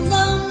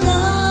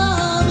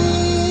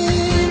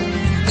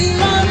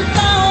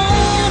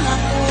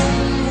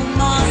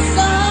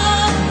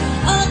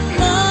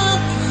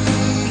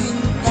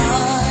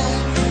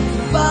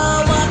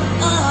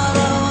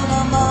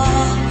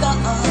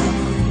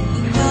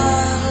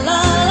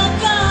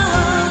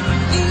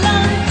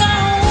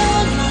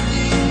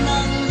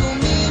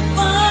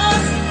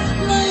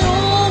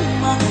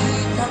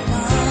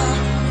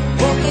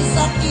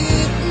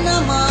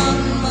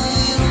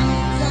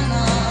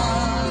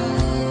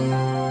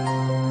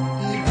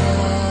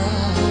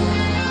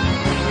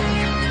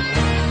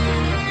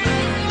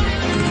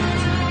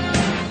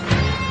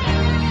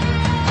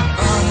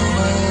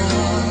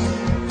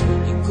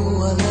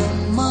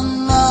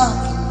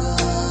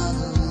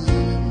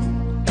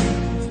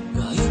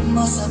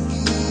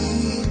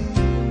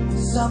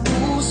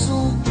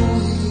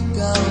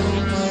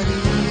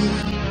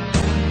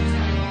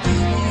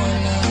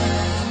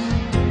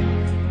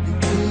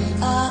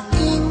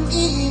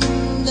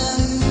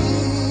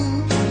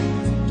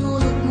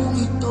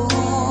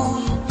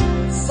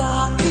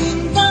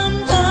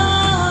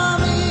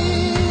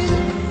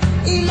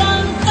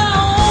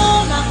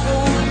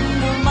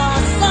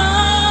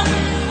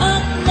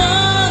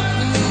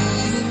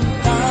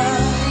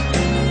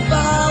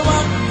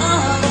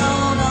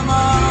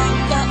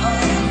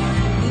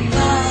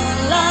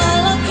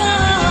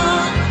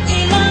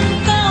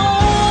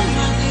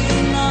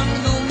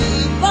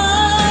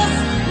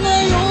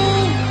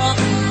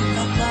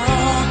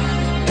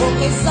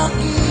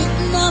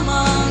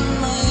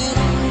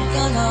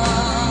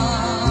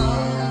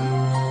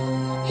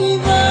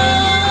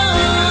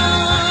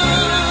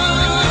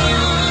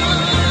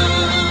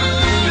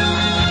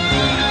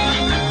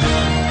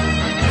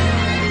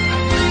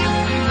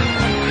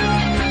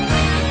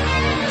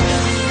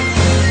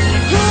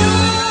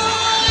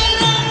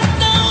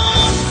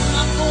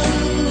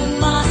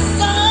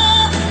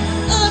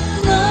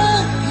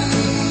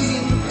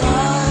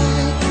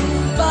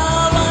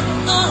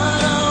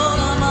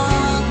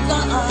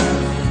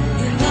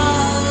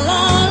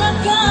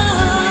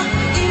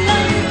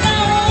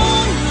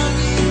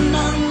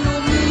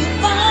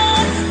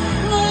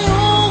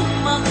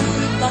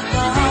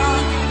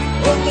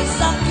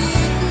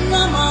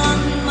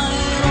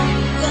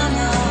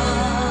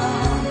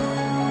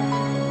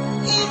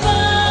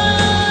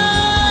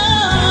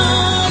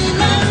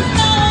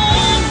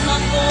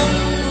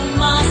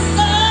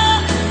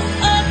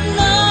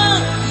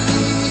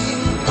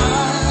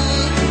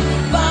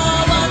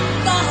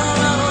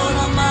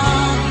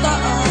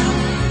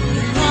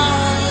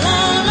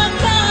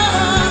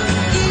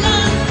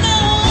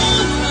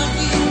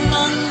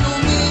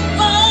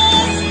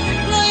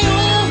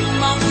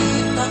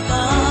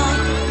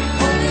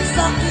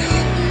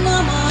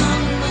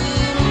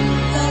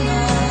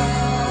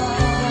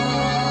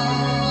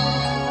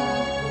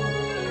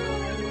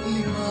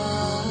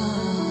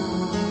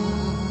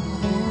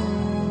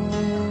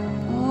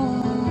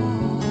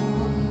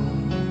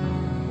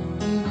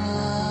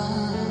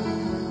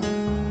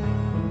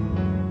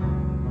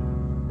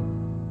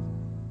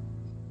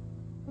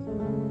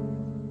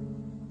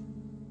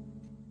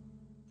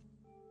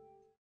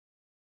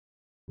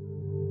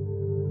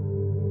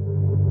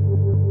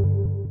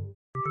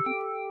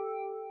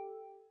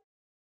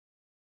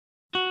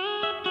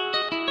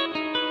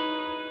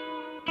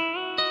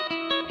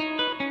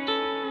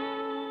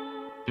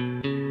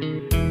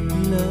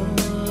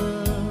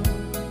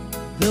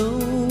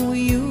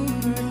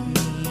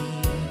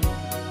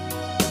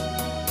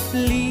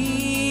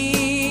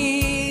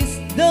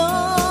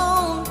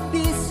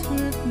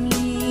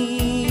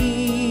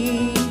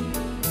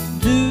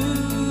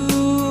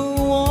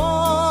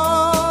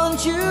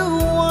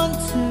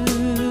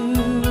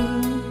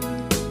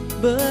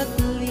but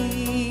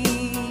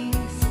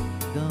please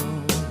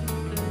don't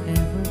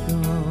ever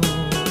go.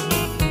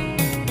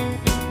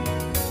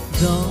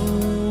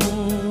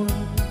 Don't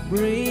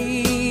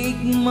break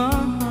my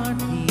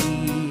heart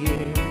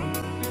here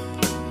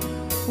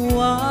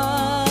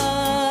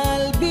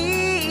while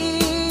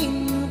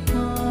being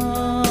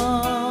apart.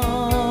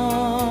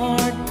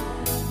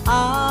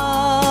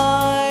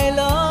 I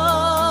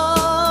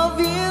love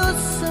you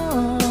so,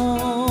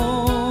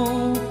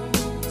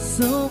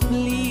 so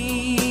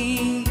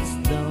please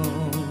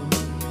don't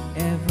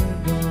ever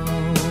go.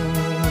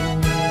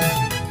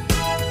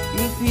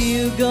 If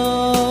you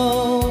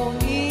go,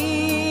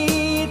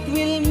 it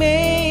will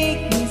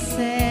make me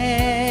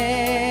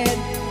sad.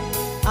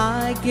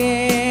 I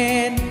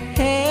can't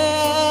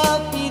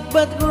help it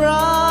but cry.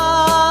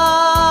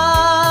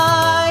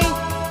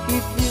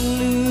 If you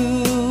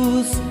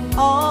lose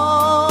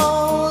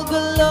all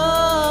the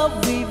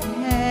love we've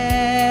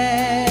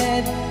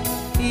had,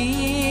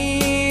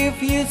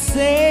 if you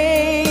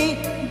say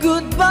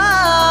goodbye,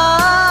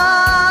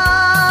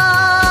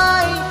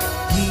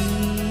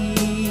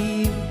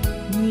 give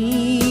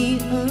me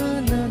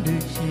another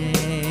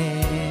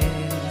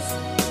chance,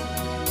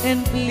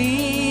 and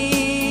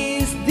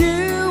please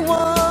do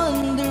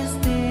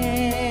understand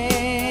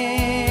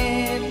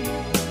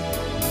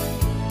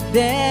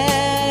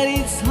that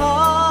it's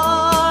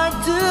hard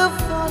to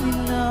fall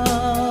in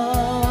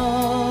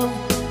love.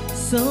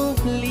 So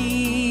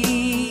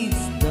please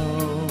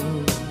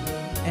don't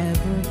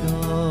ever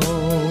go.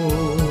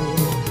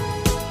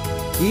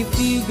 If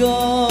you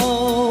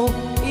go,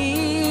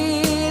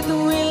 it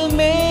will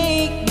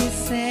make me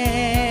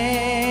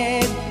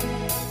sad.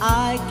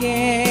 I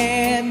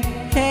can't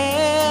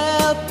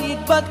help it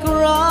but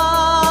cry.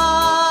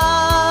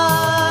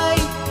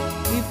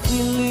 If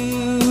we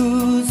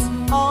lose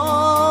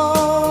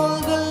all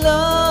the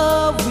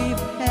love we've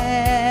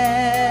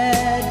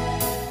had,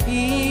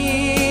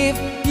 if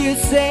you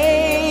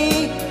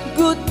say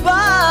goodbye,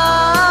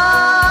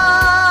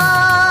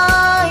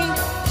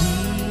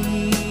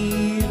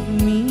 give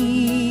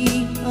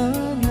me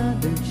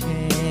another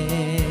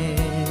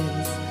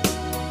chance,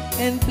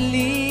 and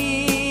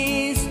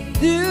please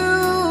do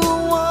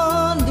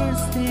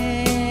understand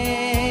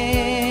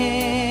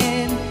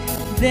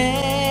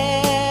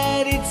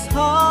that it's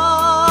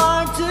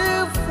hard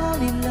to fall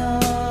in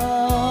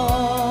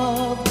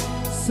love.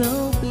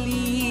 So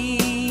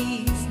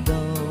please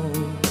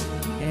don't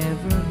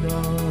ever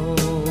go.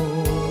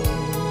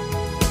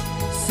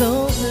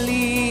 So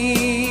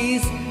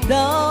please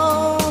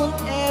don't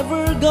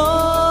ever go.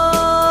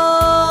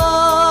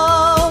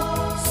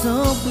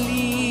 So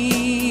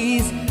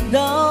please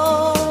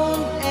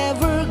don't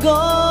ever go.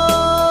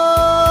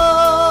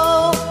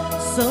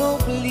 So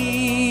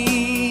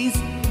please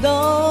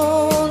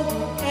don't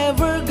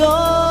ever go.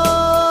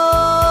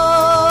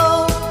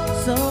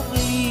 So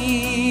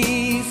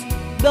please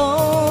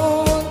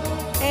don't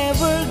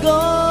ever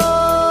go.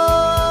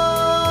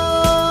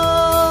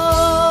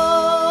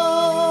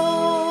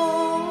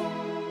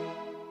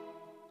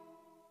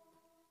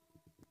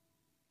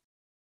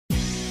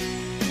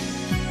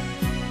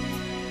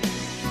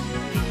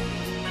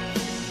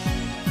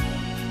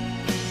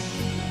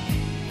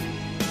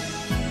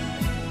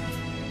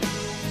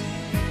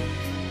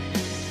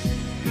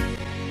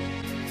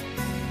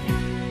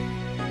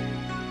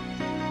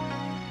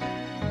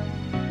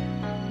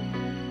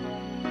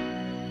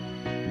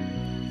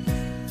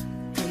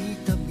 Kay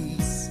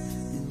tamis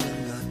ng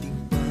ating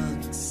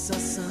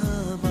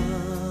pagsasama,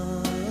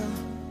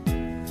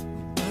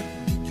 ba't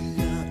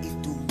bigla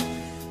itong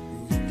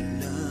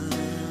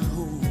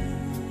naglaho?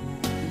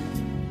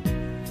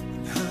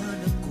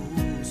 Hanap ko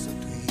sa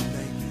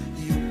tuwing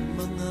iyong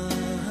mga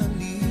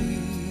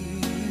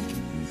halik,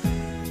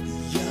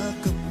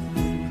 yakap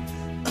mong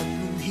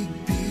anong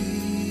higpit.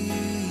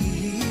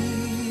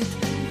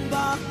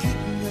 Bakit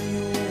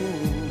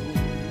ngayon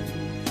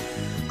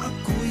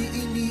ako'y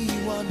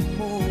iniwan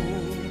mo?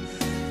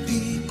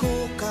 Di ko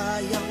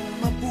kayang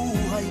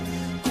mabuhay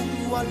kung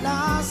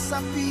wala sa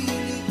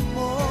piling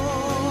mo.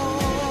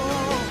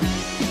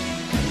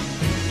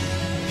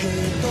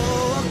 Heto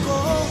ako,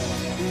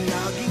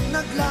 laging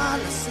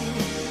naglalasing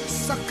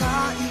sa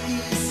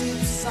kaiisip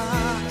sa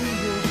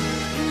iyo,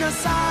 na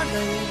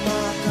sana'y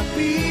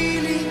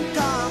makapiling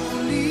ka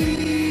muli.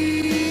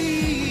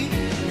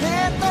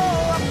 Heto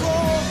ako,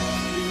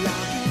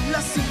 laging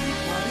lasing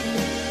pa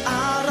rin,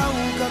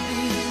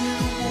 araw-gabi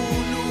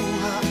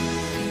lumuluha,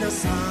 na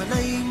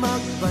sana'y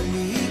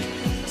magbalik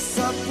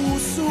sa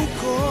puso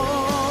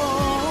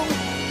kong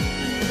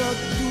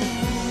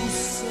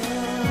nagdusa.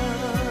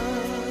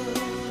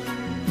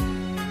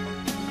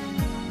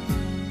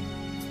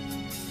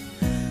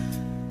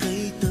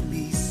 Kay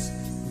tamis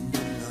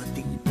ng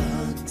ating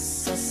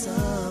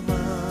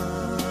pagsasama,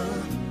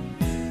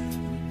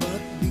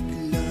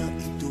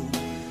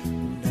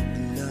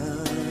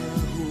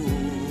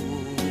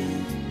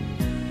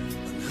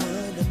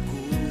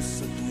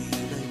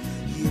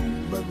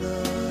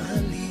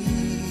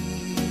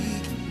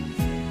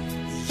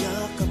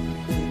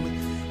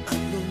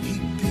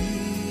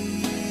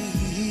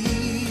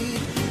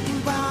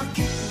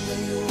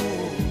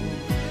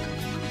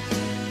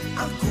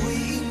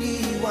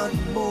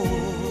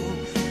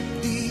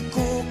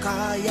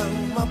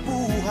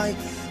 mabuhay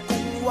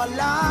kung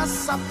wala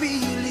sa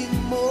piling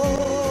mo.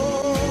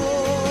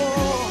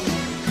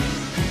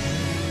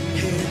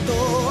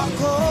 Heto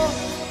ako,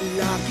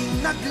 laging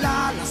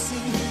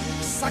naglalasing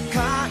sa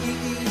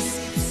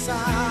kaiisip sa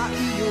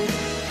iyo,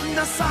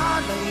 na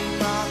sana'y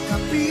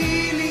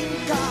makapiling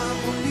ka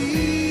muli.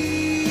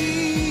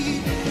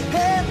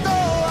 Heto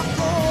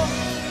ako,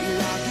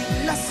 laging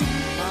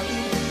lasing pa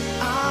rin,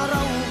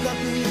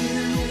 araw-gabi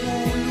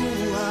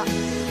lumuluha,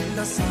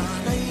 na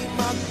sana'y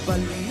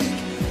magbalik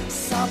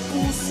sa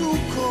puso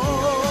ko,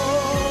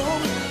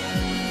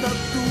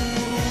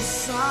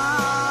 nagdurusa.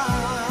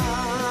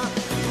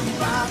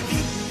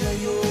 Bakit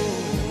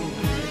ngayon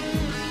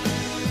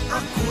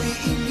ako'y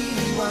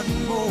iniwan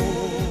mo?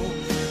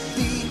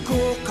 Di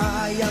ko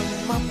kayang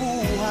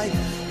mabuhay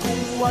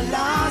kung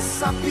wala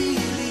sa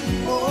piling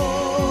mo.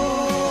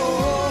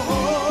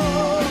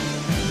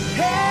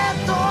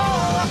 Heto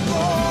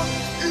ako,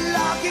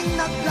 laging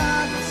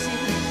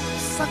naglalasing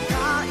sa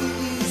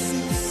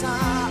kaiisip sa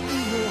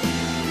iyo,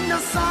 na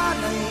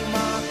sana'y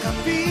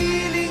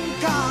makapiling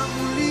ka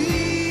muli.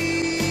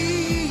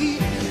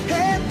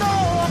 Heto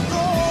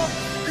ako,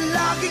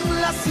 laging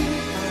lasing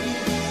pa rin,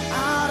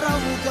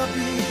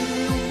 araw-gabi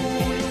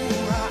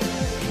lumuluha,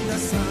 na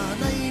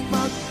sana'y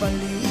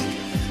magbalik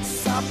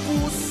sa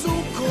puso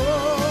ko,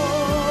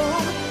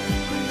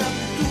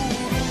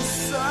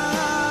 nagdurusa.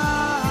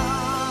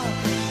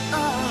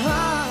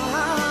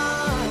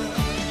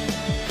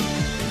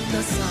 Na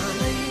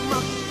sana'y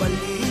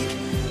magbalik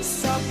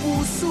sa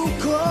puso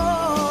ko,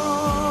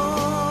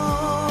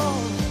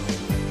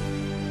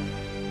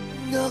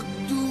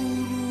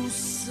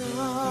 nagdurusa.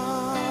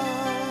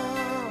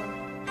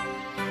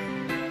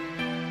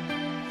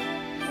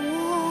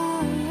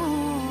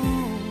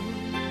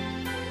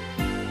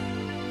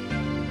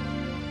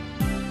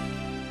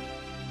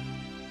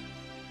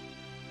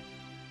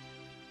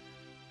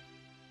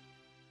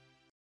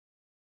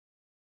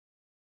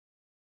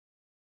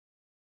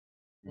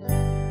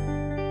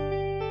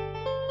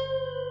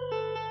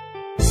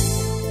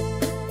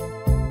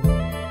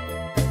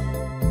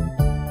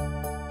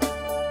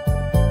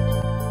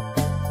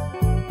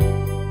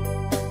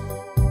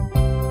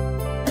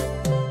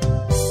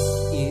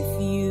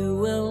 If you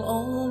will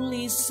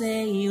only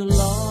say you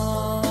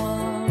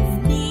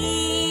love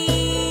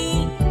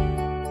me,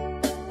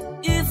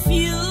 if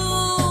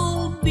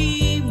you'll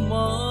be mine,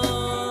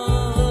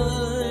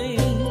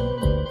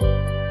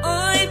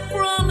 I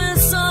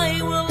promise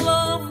I will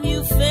love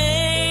you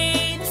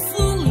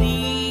faithfully.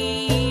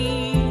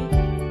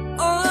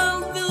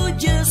 I'll do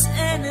just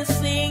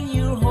anything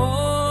your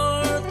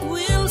heart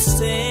will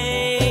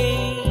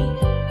say.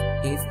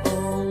 If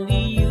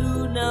only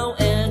you now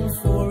and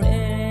forever,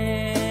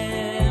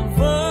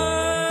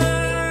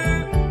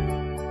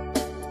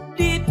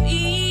 deep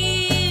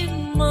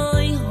in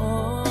my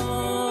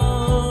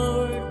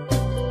heart,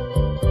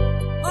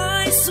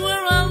 I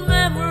swear I'll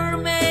never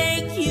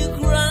make you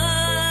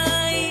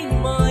cry,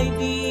 my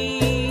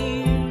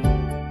dear.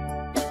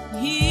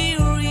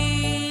 Here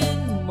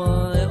in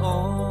my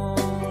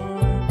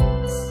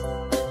arms,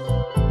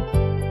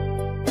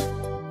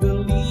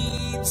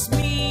 believes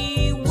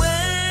me weather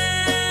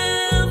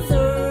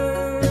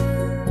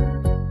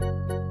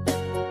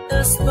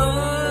as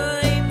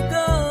time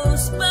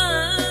goes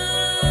by.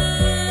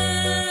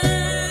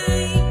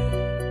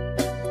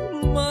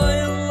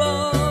 My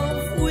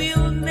love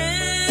will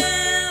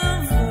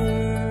never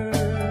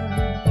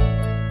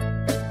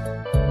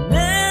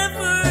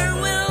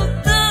will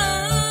die.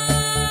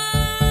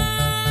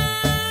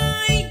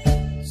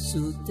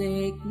 So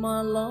take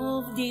my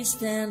love, this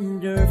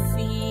tender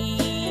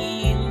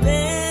feeling,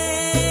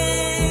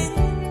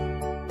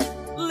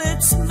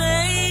 let's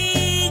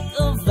make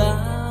a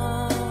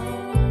vow.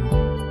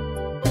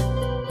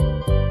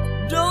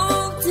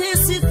 Don't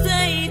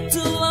hesitate to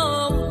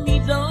love me,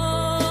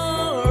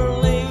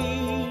 darling.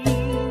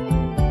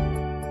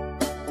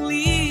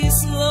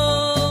 Please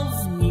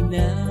love me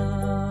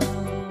now.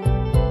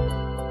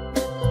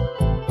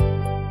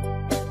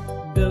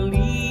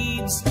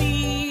 Believes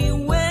me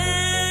weather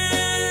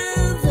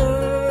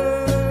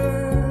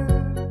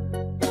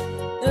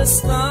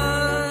as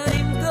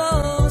time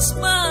goes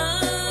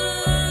by.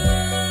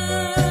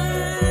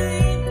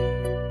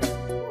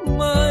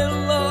 My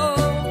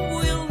love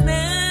will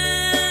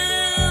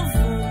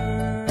never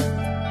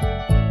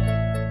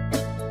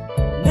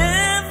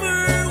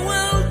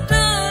will die.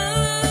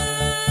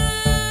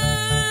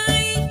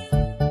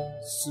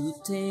 So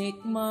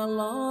take my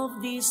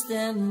love, this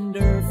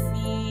tender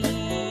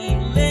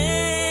feeling,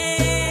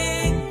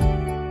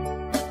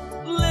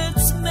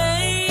 let's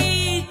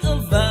make a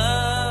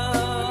vow.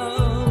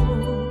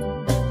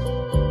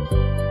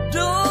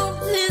 Don't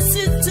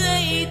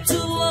hesitate to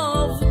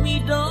love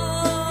me,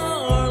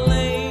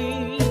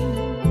 darling.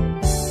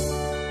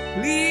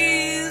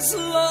 Please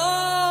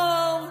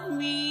love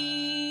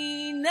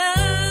me now.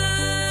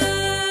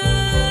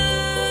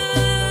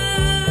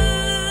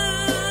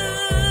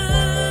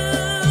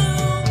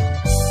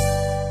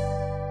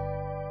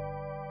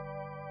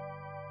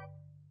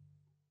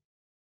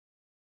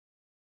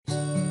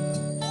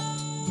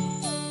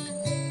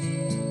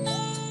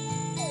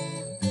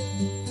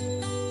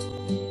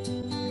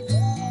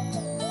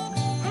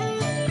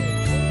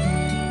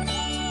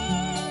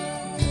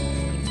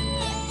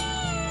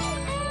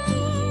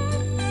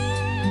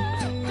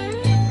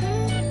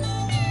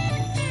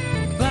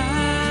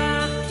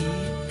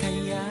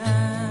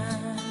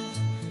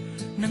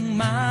 nang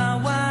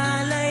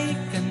mawalay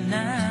ka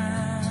na.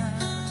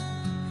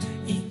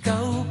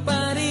 Ikaw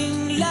pa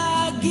rin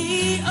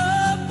lagi,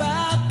 oh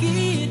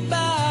bakit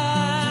ba?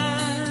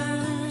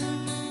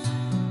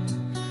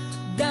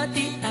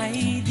 Dati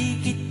ay di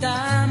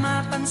kita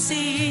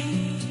mapansin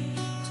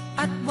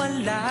at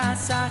wala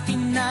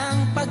sa'kin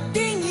ng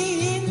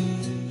pagtingin.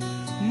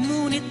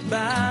 Ngunit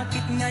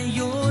bakit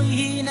ngayon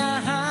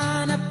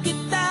hinahanap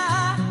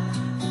kita?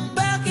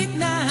 Bakit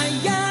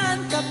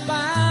nahayaan ka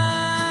pa?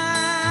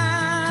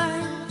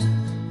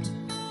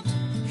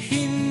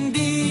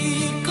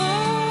 Hindi ko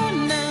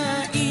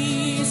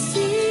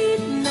naisip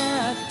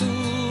na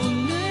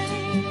tunay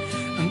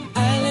ang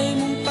alay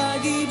mong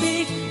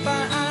pag-ibig.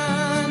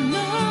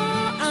 Paano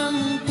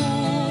ang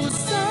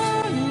puso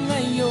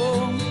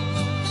ngayon?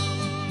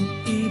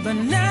 Iba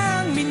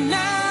nang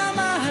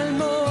minamahal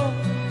mo,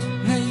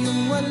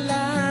 ngayong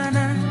wala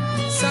na.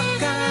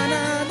 Saka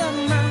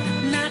nadama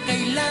na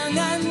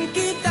kailangan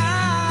kita.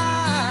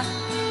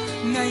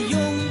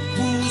 Ngayong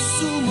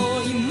puso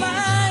mo'y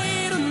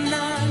mayroon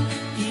ng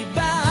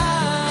iba.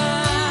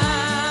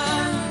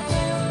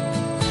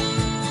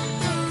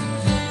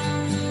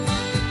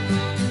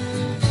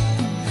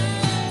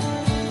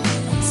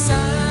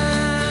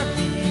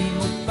 Sabi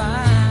mo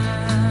pa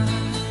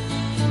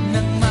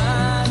nang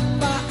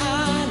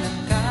magpaalam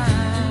ka,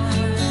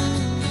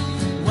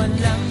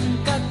 walang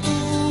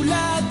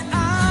katulad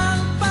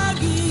ang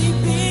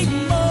pag-ibig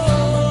mo.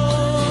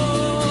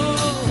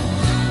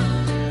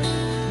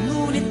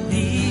 Ngunit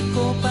di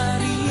ko pa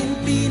rin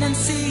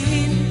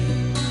pinansin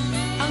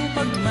ang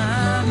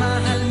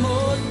pagmamahal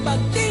mo't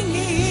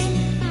pagtingin.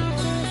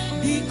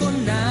 Di ko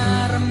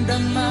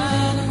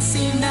naramdaman ang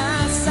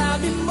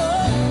sinasabi mo.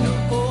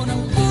 Noon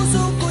ang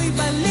puso ko'y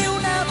baliw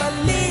na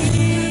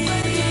baliw.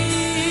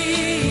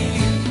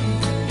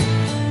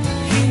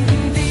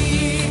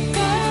 Hindi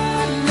ko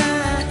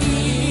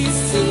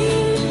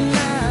naisip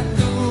na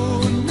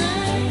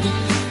tunay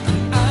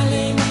ang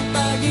alay mong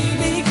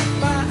pag-ibig.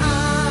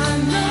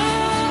 Paano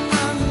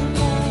ang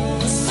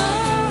puso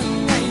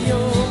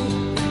ngayon?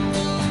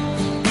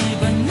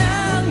 Iba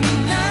nang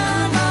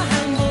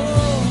minamahal mo,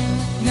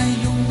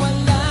 ngayong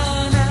wala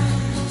na.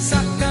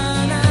 Saka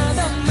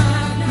nadama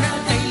na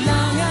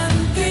kailangan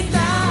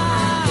kita.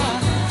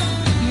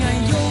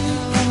 Ngayong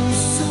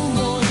puso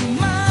mo'y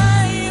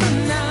mayroon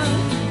ng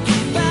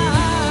iba.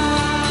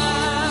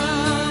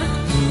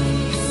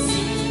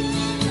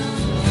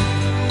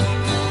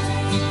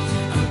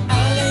 Ang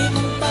alay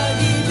mong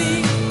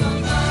pag-ibig,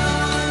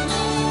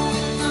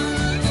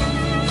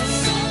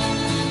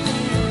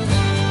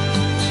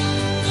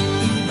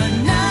 iba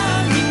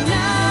nang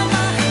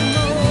minamahal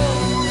mo,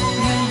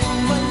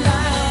 ngayong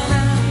wala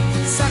na.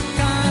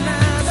 Saka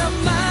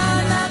nadama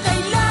na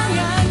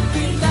kailangan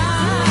kita.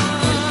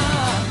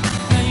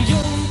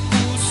 Ngayong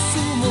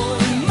puso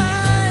mo'y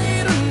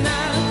mayroon na.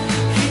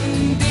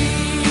 Hindi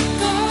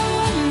ko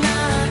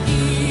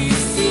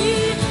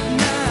naisip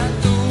na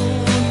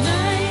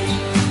tunay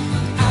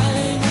ang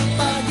alay mong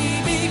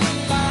pag-ibig.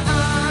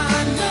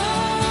 Paano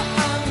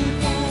ang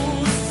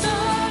puso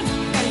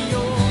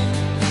ngayon?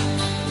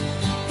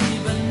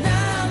 Iba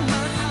nang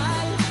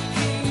mahal,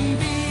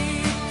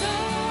 hindi ko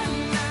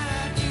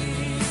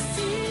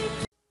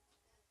naisip.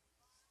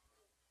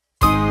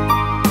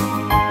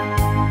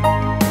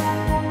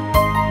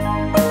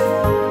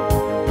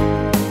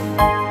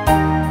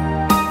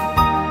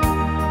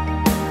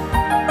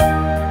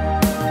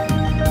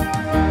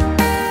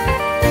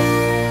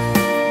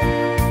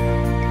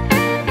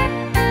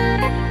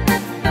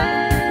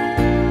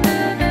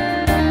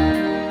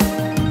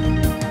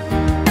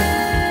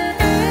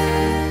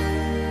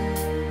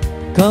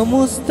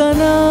 Kamusta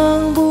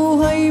ng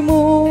buhay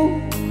mo?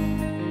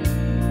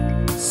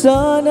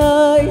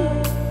 Sana'y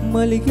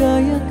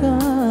maligaya ka.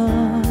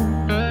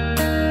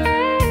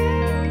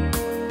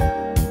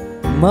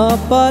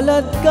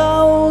 Mapalad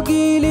ka o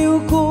giliw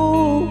ko,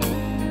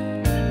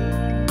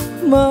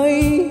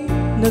 may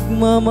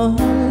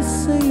nagmamahal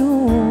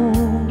sa'yo.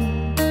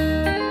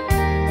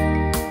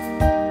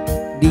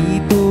 Di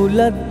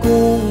tulad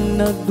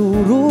kong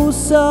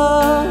nagdurusa,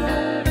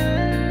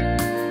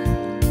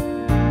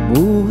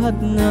 buhat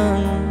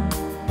ng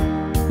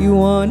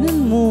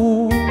iwanan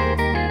mo.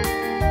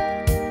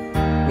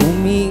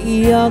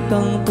 Umiiyak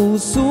ang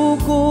puso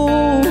ko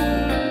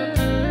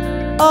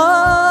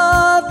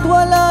at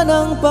wala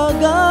ng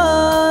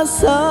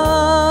pag-asa.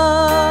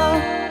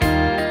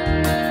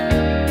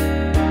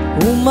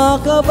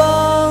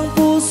 Umakaba ang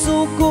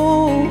puso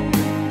ko,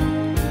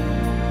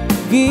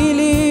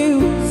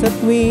 giliw sa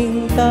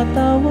tuwing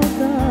tatawag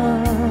ka.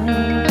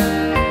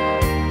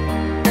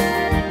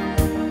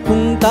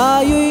 Kung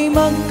tayo'y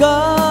magkakalayo,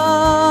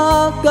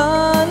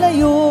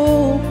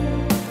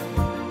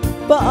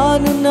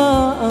 paano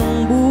na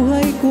ang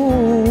buhay ko?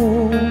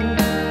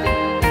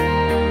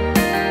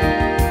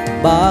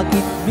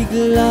 Bakit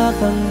bigla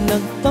kang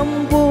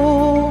nagtampo?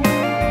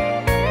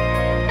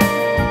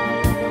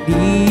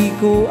 Di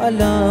ko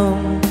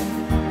alam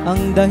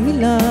ang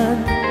dahilan.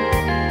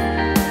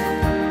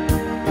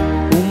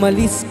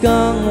 Umalis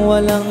kang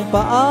walang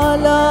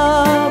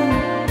paalam,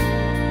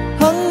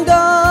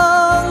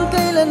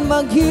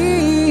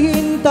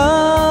 maghihintay.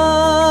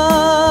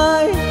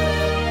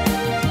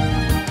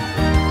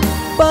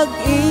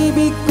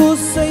 Pag-ibig ko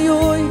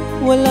sa'yo'y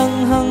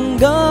walang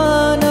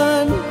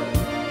hangganan,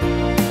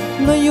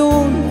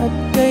 ngayon at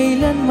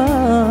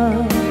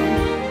kailanman.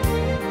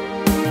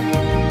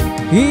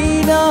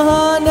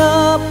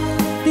 Hinahanap,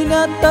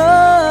 tinatawag,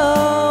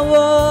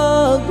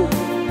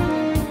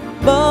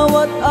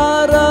 bawat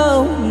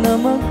araw na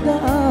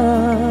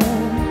magdaan.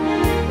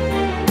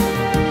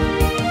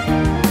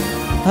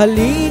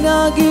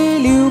 Halina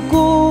giliw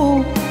ko,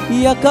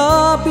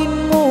 yakapin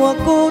mo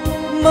ako't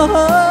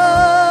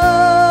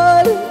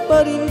mahal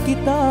pa rin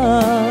kita.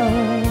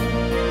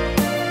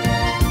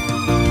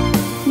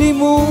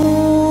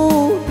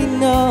 Limutin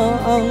na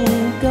ang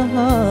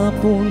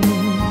kahapon,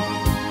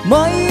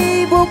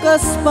 may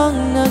bukas pang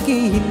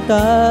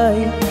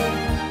naghihintay.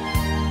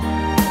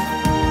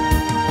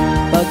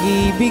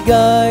 Pag-ibig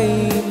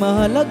ay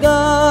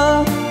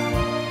mahalaga,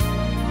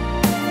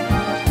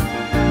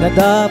 na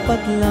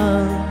dapat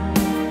lang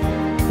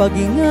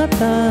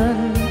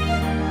pag-ingatan.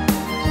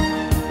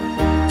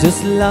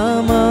 Diyos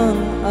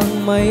lamang ang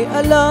may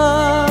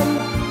alam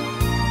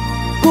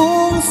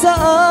kung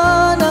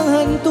saan ang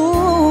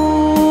hantungan.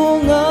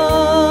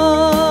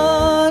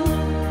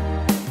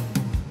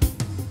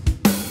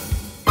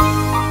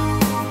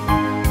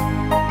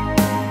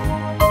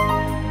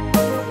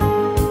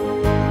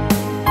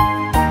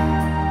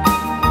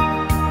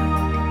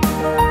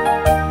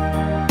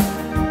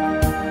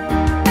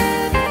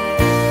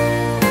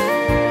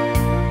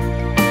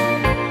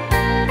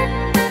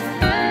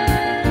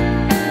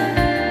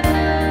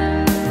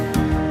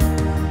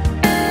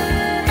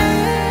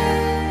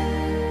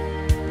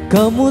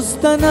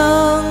 Kamusta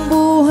ng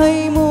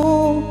buhay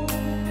mo?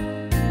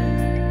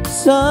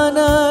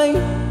 Sana'y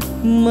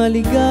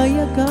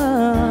maligaya ka.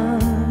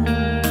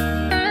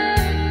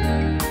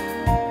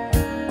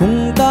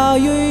 Kung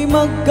tayo'y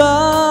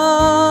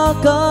magkakalayo,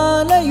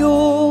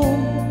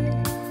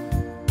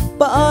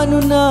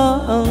 paano na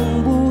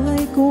ang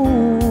buhay ko?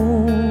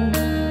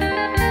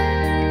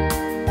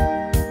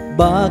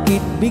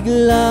 Bakit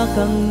bigla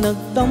kang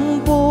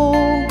nagtampo?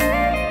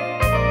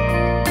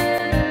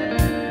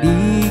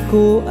 Di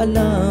ko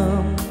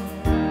alam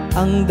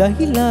ang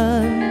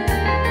dahilan.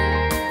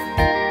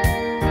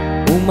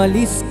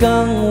 Umalis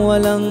kang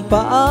walang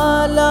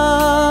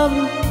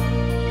paalam,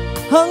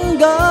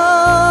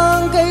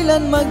 hanggang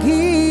kailan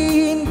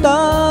maghihintay?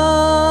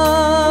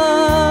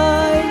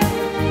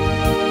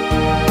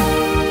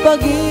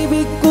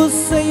 Pag-ibig ko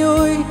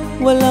sa'yo'y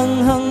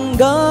walang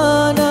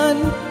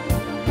hangganan,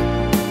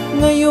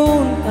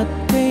 ngayon at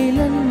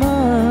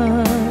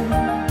kailanman.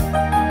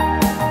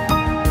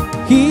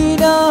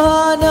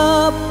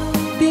 Hinahanap,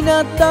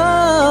 tinatawag,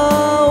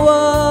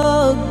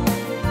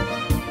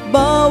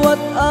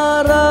 bawat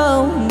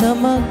araw na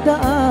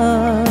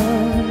magdaan.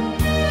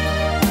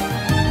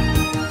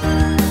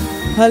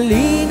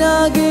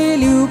 Halina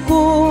giliw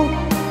ko,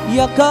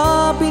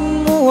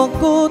 yakapin mo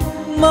ako't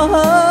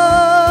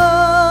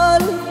mahal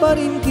pa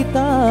rin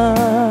kita.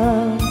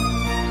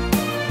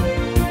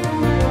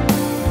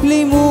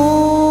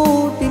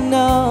 Limutin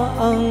na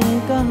ang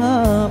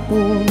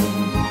kahapon,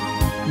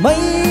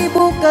 may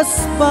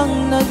bukas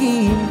pang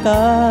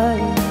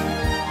naghihintay.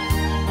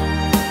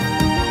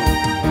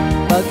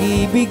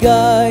 Pag-ibig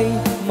ay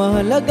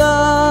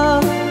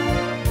mahalaga,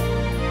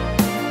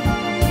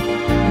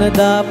 na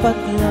dapat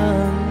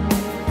lang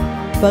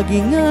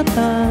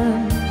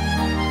pag-ingatan.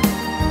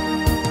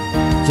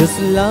 Diyos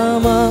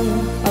lamang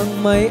ang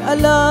may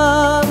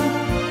alam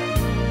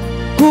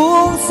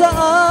kung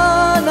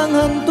saan ang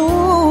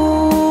hantungan.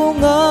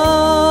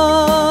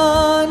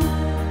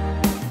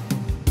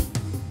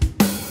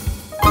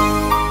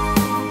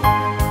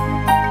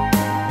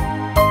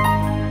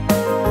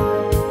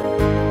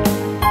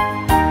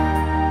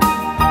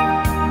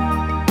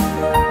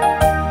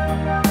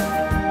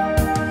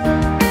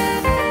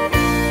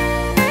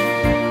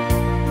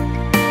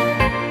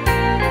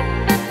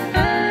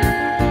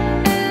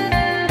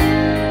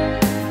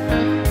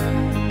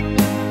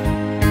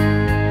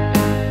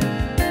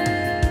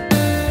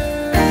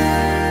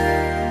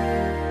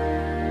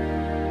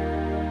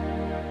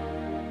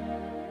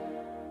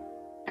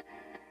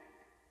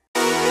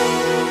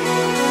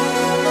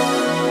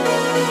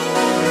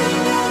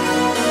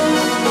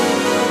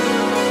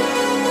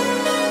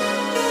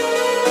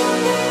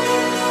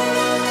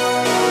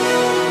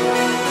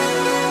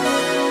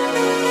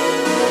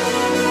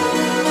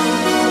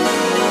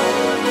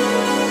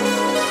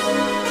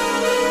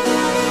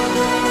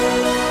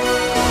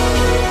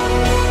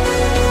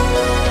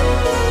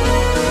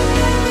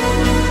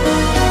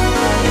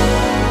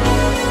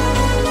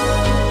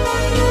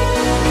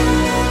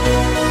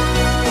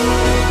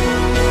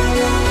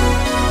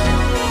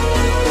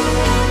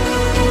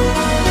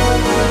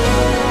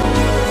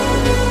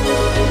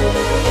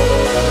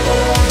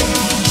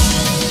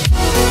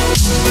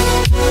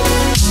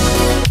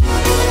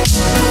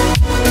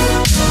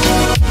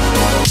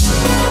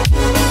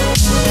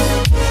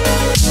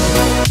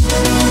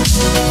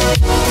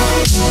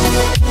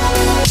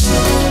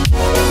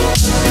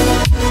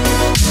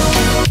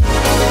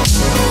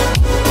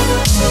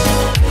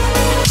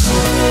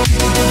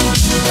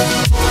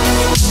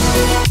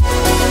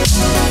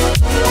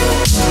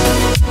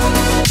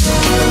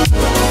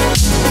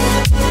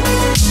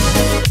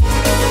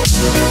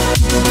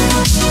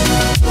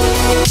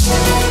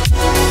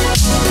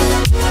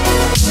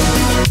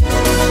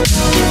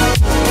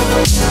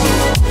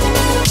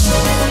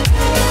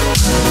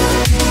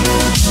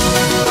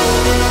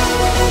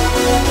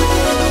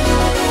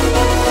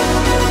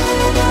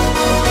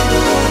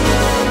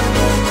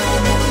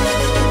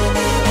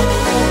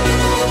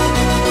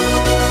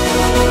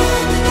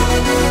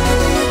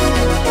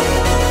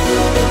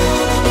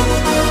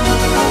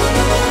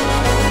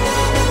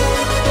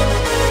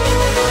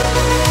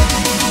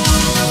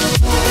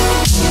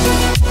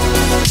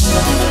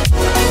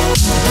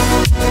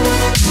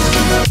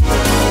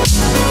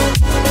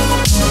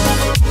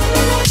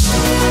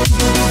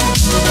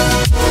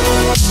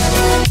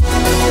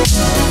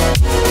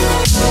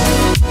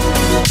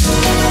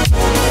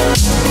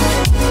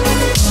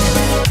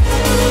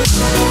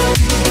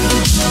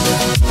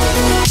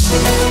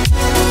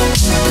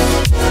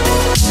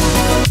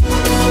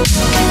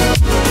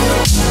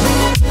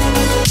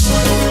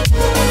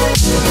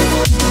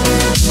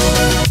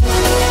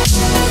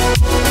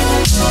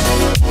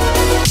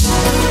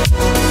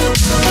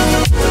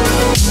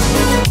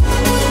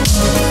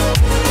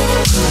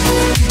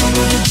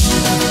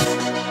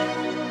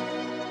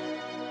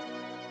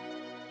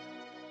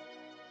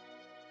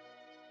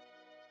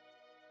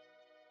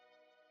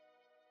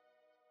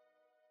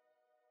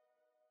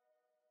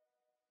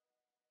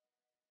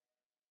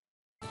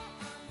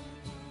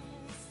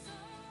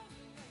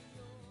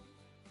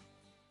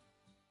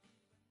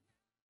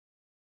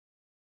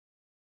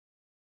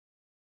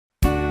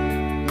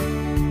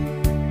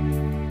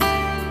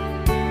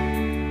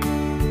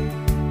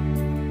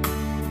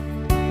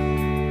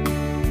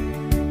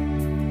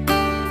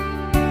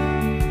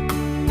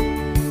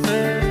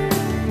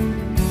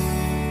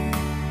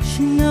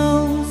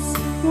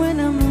 when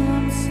I'm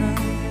lonesome,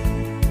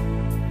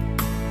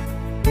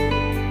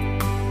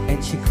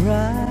 and she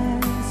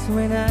cries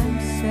when I'm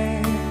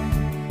sad.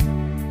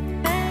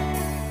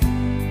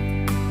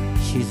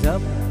 She's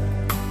up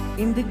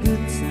in the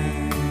good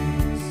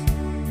times,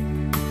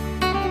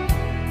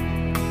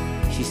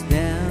 she's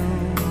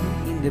down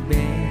in the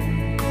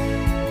bed.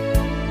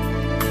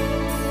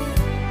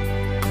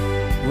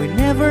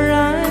 Whenever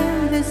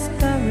I'm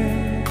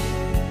discouraged,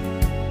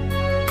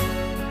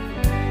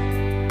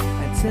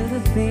 I tell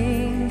the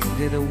things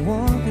that I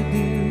want to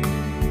do.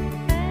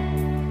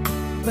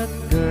 But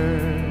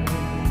girl,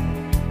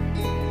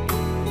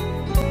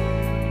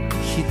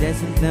 she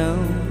doesn't know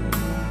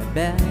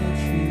about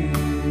you.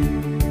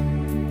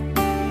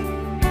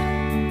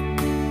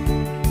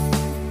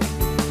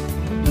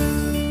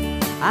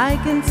 I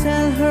can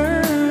tell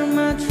her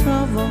my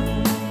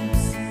troubles,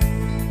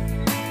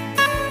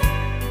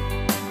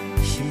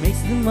 she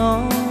makes them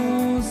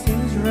all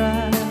seem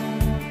right.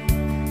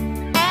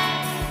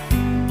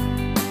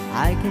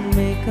 I can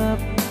make up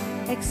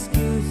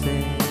excuses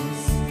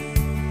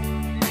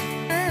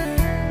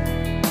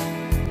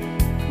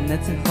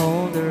not to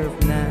hold her of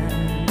night.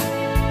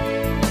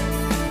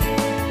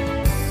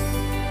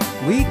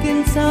 We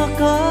can talk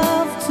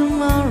of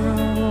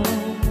tomorrow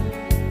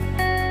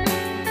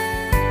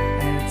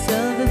and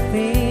tell the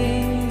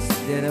things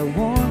that I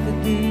want to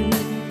do.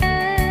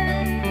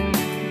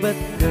 But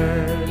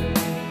girl,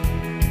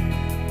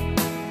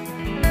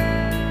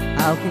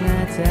 how can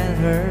I tell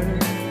her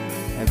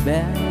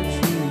about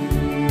you?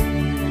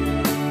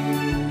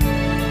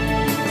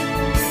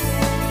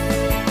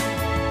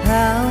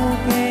 How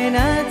can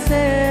I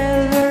tell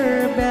her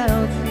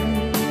about you?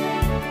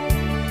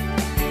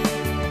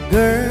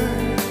 Girl,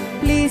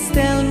 please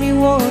tell me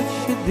what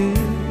you do.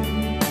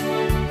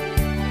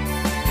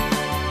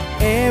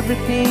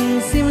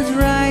 Everything seems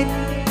right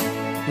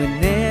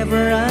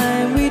whenever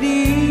I'm with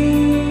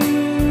you.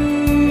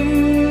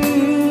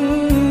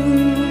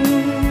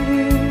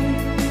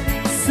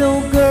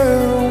 So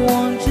girl,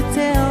 won't you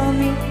tell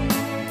me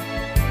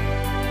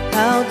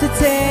how to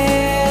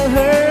tell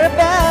her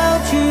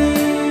about you?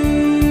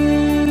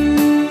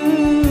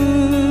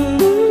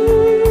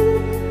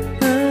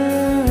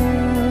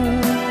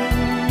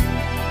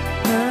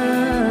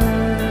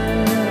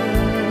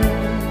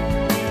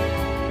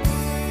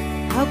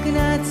 How can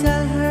I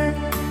tell her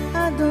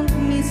I don't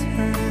miss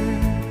her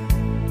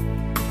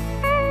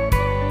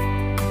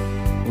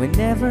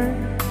whenever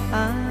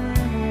I'm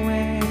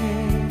away?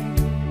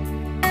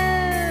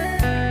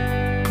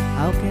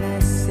 How can I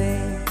say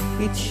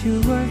it's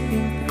you I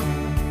think of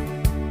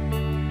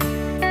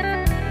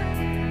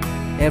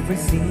every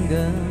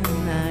single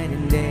night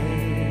and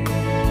day?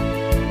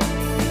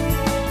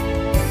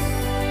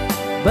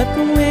 But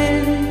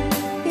when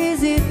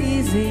is it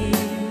easy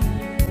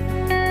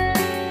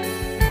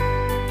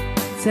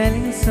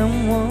telling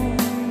someone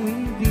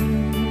with you?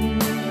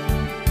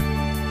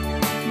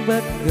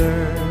 But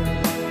girl,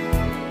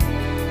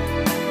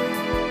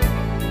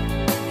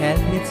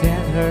 help me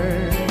tell her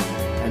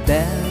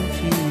about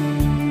you.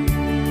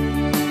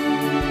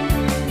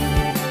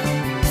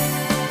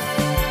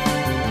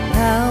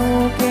 How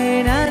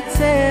can I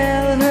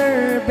tell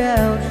her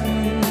about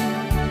you?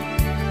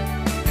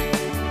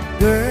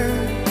 Girl,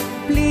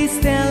 please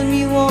tell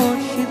me what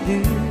you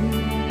do.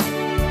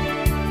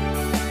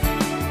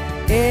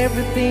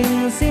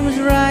 Everything seems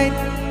right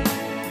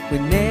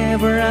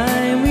whenever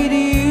I'm with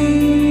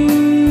you.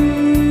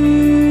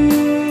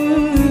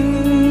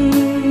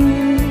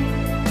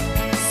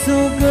 So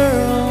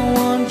girl,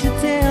 won't you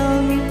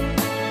tell me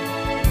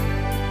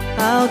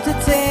how to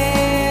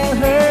tell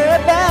her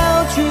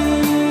about you?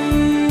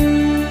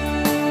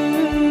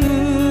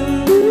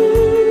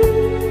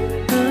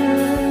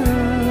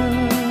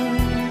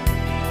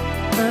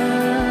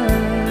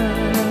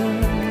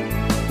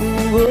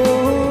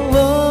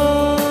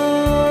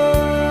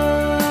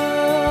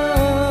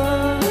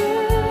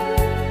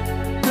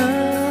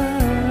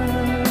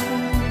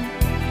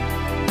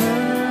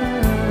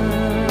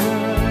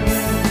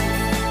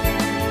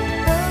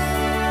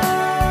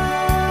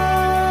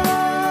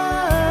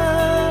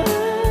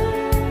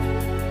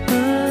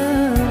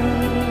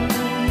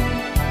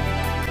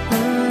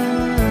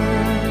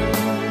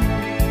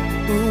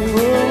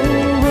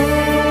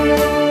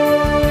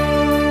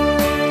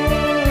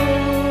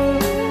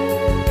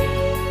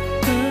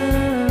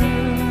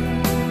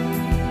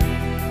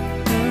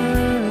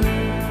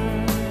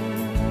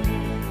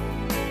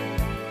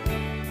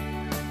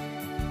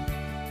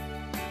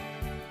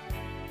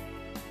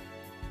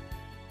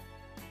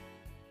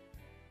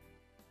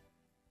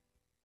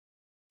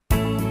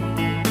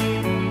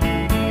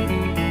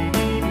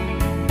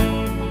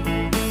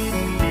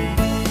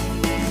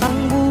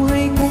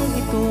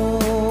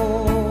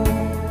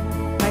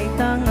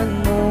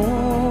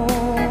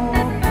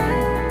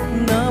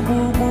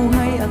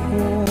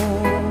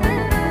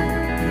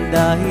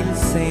 Dahil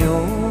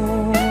sa'yo,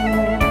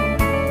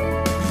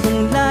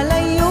 kung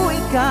lalayo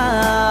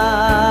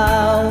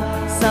ikaw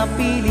sa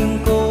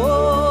piling ko,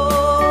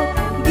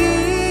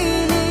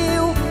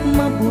 giliw,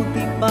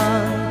 mabuti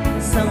pang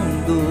sa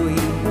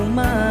mundo'y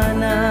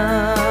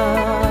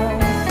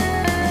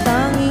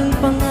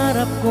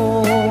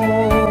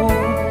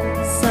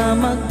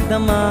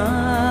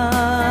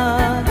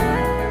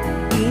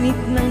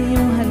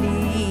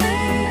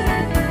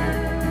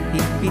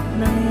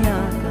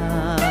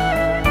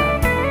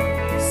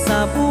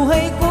Sa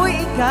buhay ko'y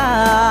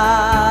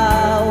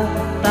ikaw,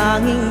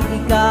 tanging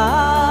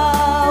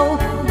ikaw,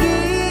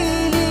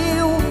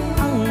 giliw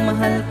ang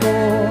mahal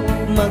ko,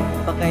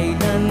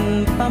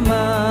 magpakailan pa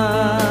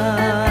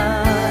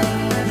man.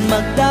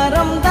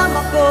 Magdaramdam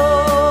ako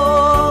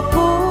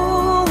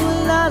kung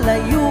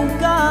lalayo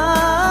ka,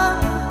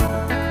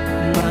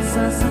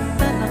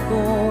 masasaktan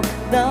ako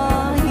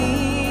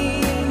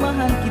dahil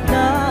mahal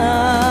kita.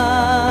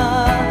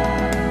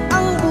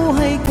 Ang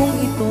buhay kong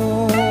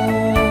ito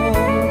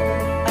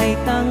ay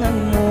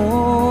tangan mo,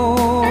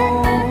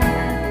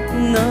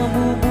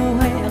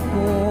 nabubuhay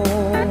ako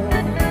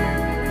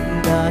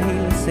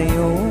dahil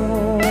sa'yo.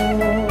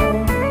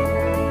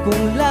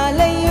 Kung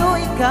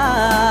lalayo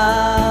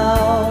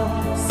ikaw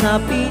sa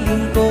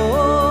piling ko,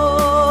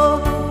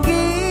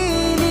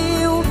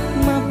 giliw,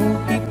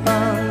 mabuti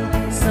pang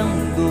sa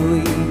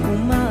mundo'y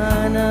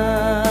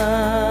pumanaw.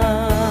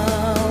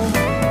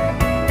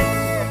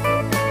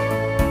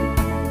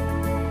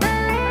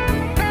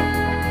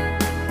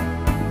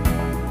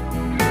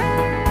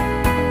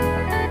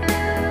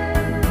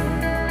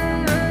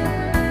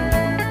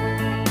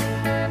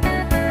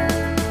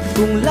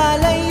 Kung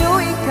lalayo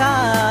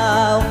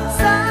ikaw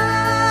sa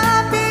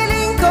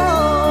piling ko,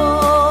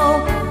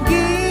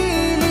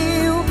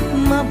 giliw,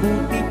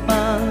 mabuti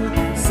pang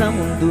sa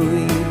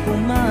mundo'y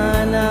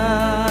pumanaw.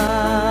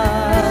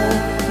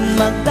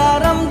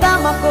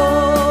 Magdaramdam ako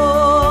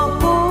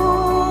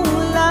kung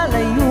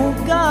lalayo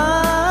ka,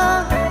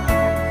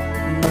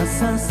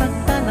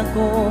 masasaktan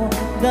ako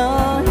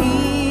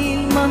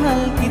dahil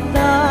mahal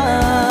kita.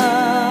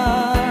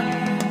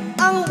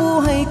 Ang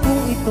buhay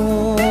kong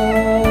ito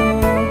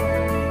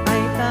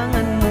ay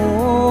tangan mo,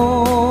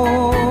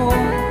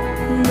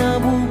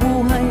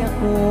 nabubuhay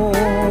ako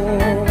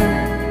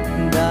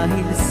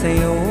dahil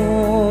sa'yo.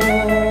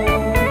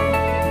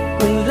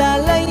 Kung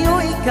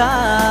lalayo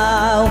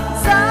ikaw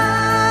sa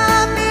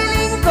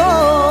piling ko,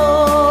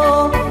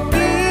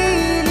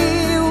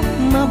 giliw,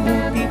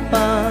 mabuti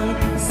pang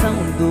sa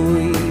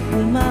mundo'y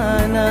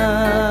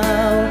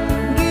pumanaw.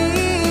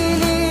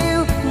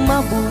 Giliw,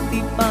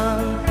 mabuti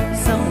pang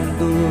sa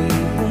mundo'y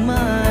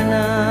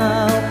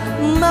pumanaw.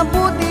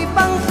 Mabuti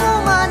pang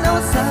pumanaw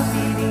sa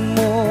piling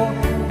mo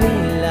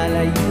kung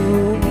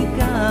lalayo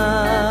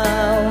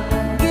ikaw.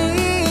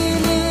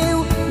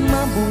 Giliw,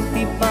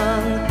 mabuti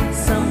pang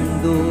sa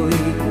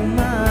mundo'y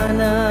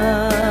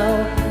pumanaw.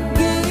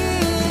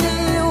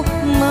 Giliw,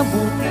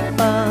 mabuti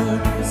pang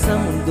sa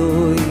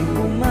mundo'y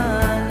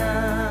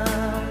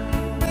pumanaw.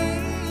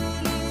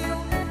 Giliw,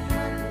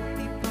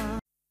 mabuti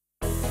pang.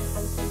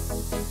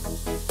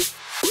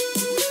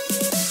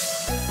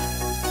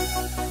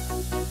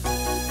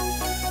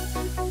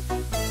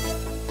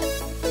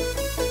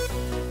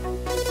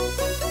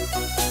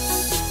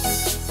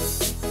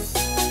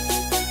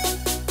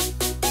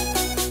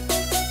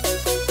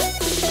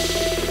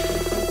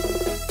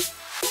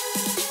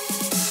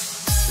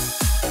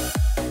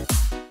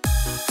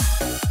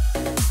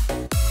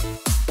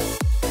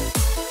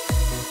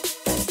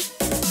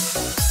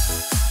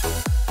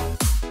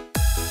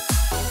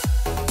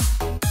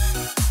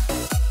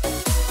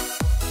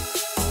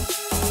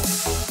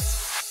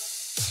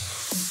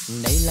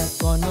 Này là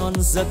cỏ non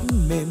rất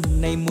mềm,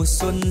 này mùa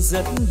xuân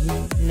rất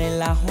hiền, này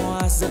là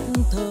hoa rất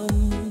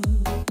thơm.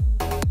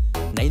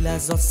 Này là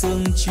giọt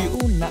sương chịu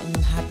nặng,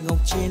 hạt ngọc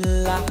trên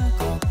lá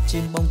cỏ,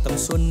 trên bông tầm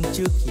xuân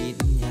trước hiên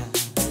nhà.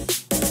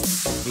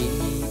 Vì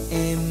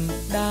em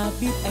đã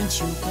biết anh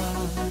chiều qua,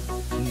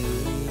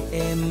 người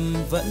em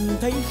vẫn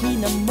thấy khi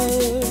nằm mơ.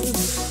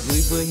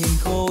 Người vừa hiền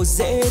khô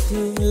dễ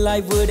thương,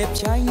 lại vừa đẹp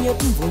trai nhất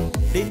vùng,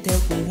 đến theo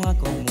cùng hoa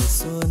cỏ mùa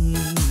xuân.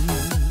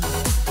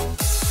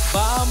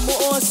 Và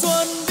mùa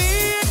xuân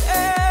biết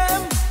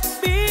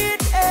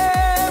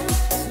em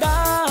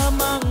đã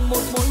mang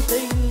một mối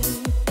tình.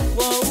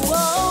 Wow,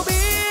 wow,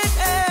 biết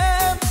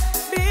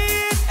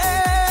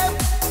em,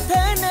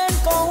 thế nên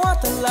có hoa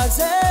thật là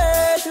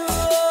dễ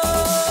thương.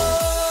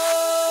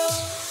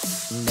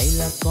 Này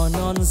là cỏ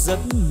non rất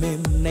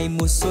mềm, này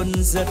mùa xuân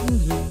rất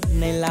hiền,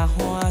 này là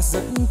hoa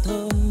rất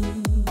thơm.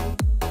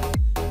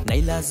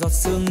 Này là giọt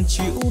sương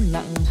chịu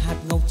nặng, hạt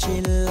ngọc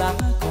trên lá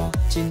cỏ,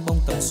 trên bông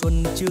tầm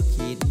xuân trước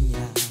hiên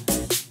nhà.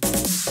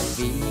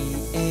 Vì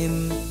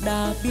em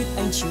đã biết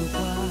anh chiều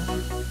qua,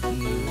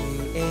 người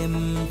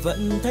em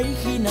vẫn thấy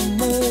khi nằm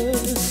mơ.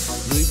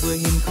 Người vừa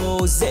hiền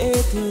khô dễ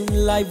thương,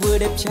 lại vừa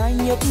đẹp trai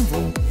nhất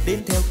vùng,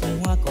 đến theo cùng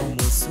hoa cỏ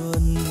mùa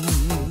xuân.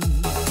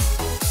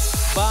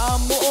 Và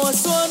mùa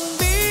xuân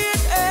biết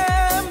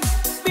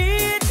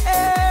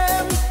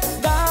em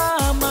đã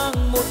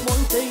mang một mối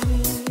tình.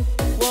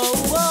 Wow,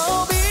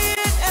 wow, biết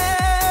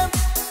em,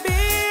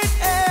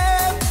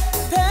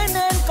 thế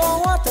nên có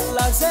hoa thật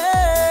là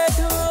dễ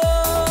thương.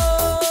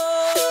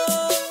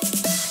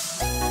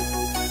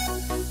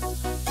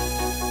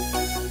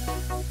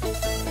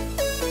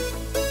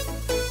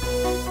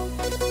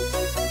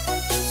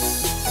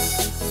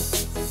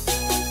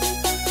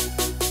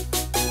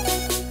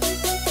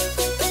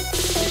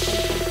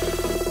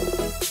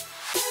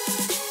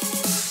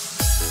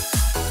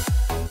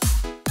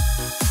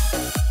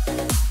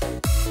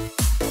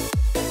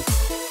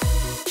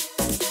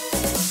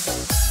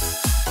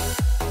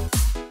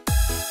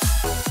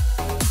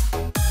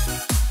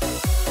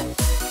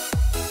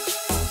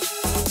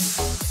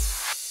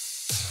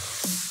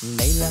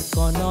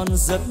 còn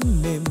rất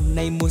mềm,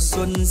 này mùa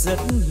xuân rất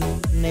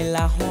hiền, này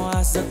là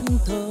hoa rất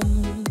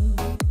thơm,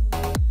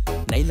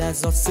 này là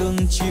giọt sương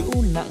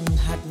chiếu nặng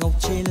hạt ngọc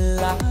trên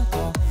lá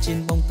cỏ,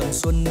 trên bông tầm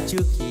xuân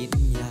trước hiên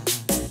nhà.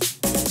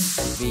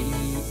 Vì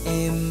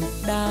em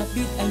đã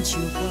biết anh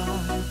chiều qua,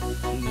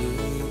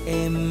 người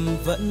em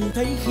vẫn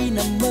thấy khi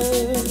nằm mơ,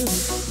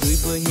 người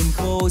vừa hiền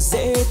khô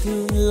dễ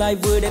thương lại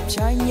vừa đẹp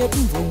trai nhất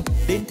vùng,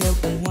 đến theo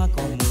cùng hoa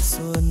cỏ mùa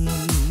xuân.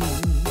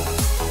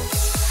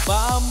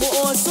 Và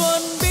mùa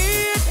xuân biết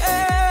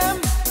em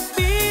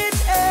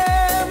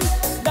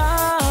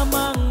đã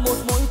mang một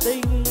mối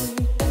tình.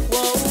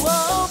 Wow,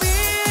 wow,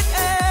 biết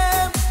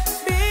em,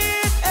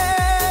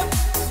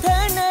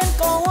 thế nên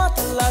có hoa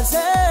thật là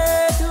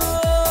dễ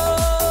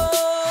thương.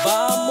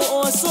 Và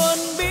mùa xuân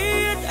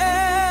biết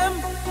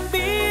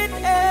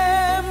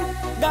em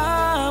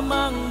đã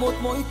mang một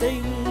mối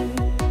tình.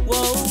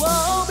 Wow,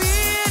 wow,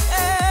 biết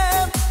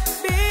em,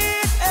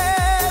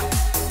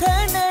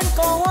 thế nên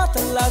có hoa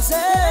thật là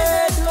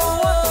dễ thương.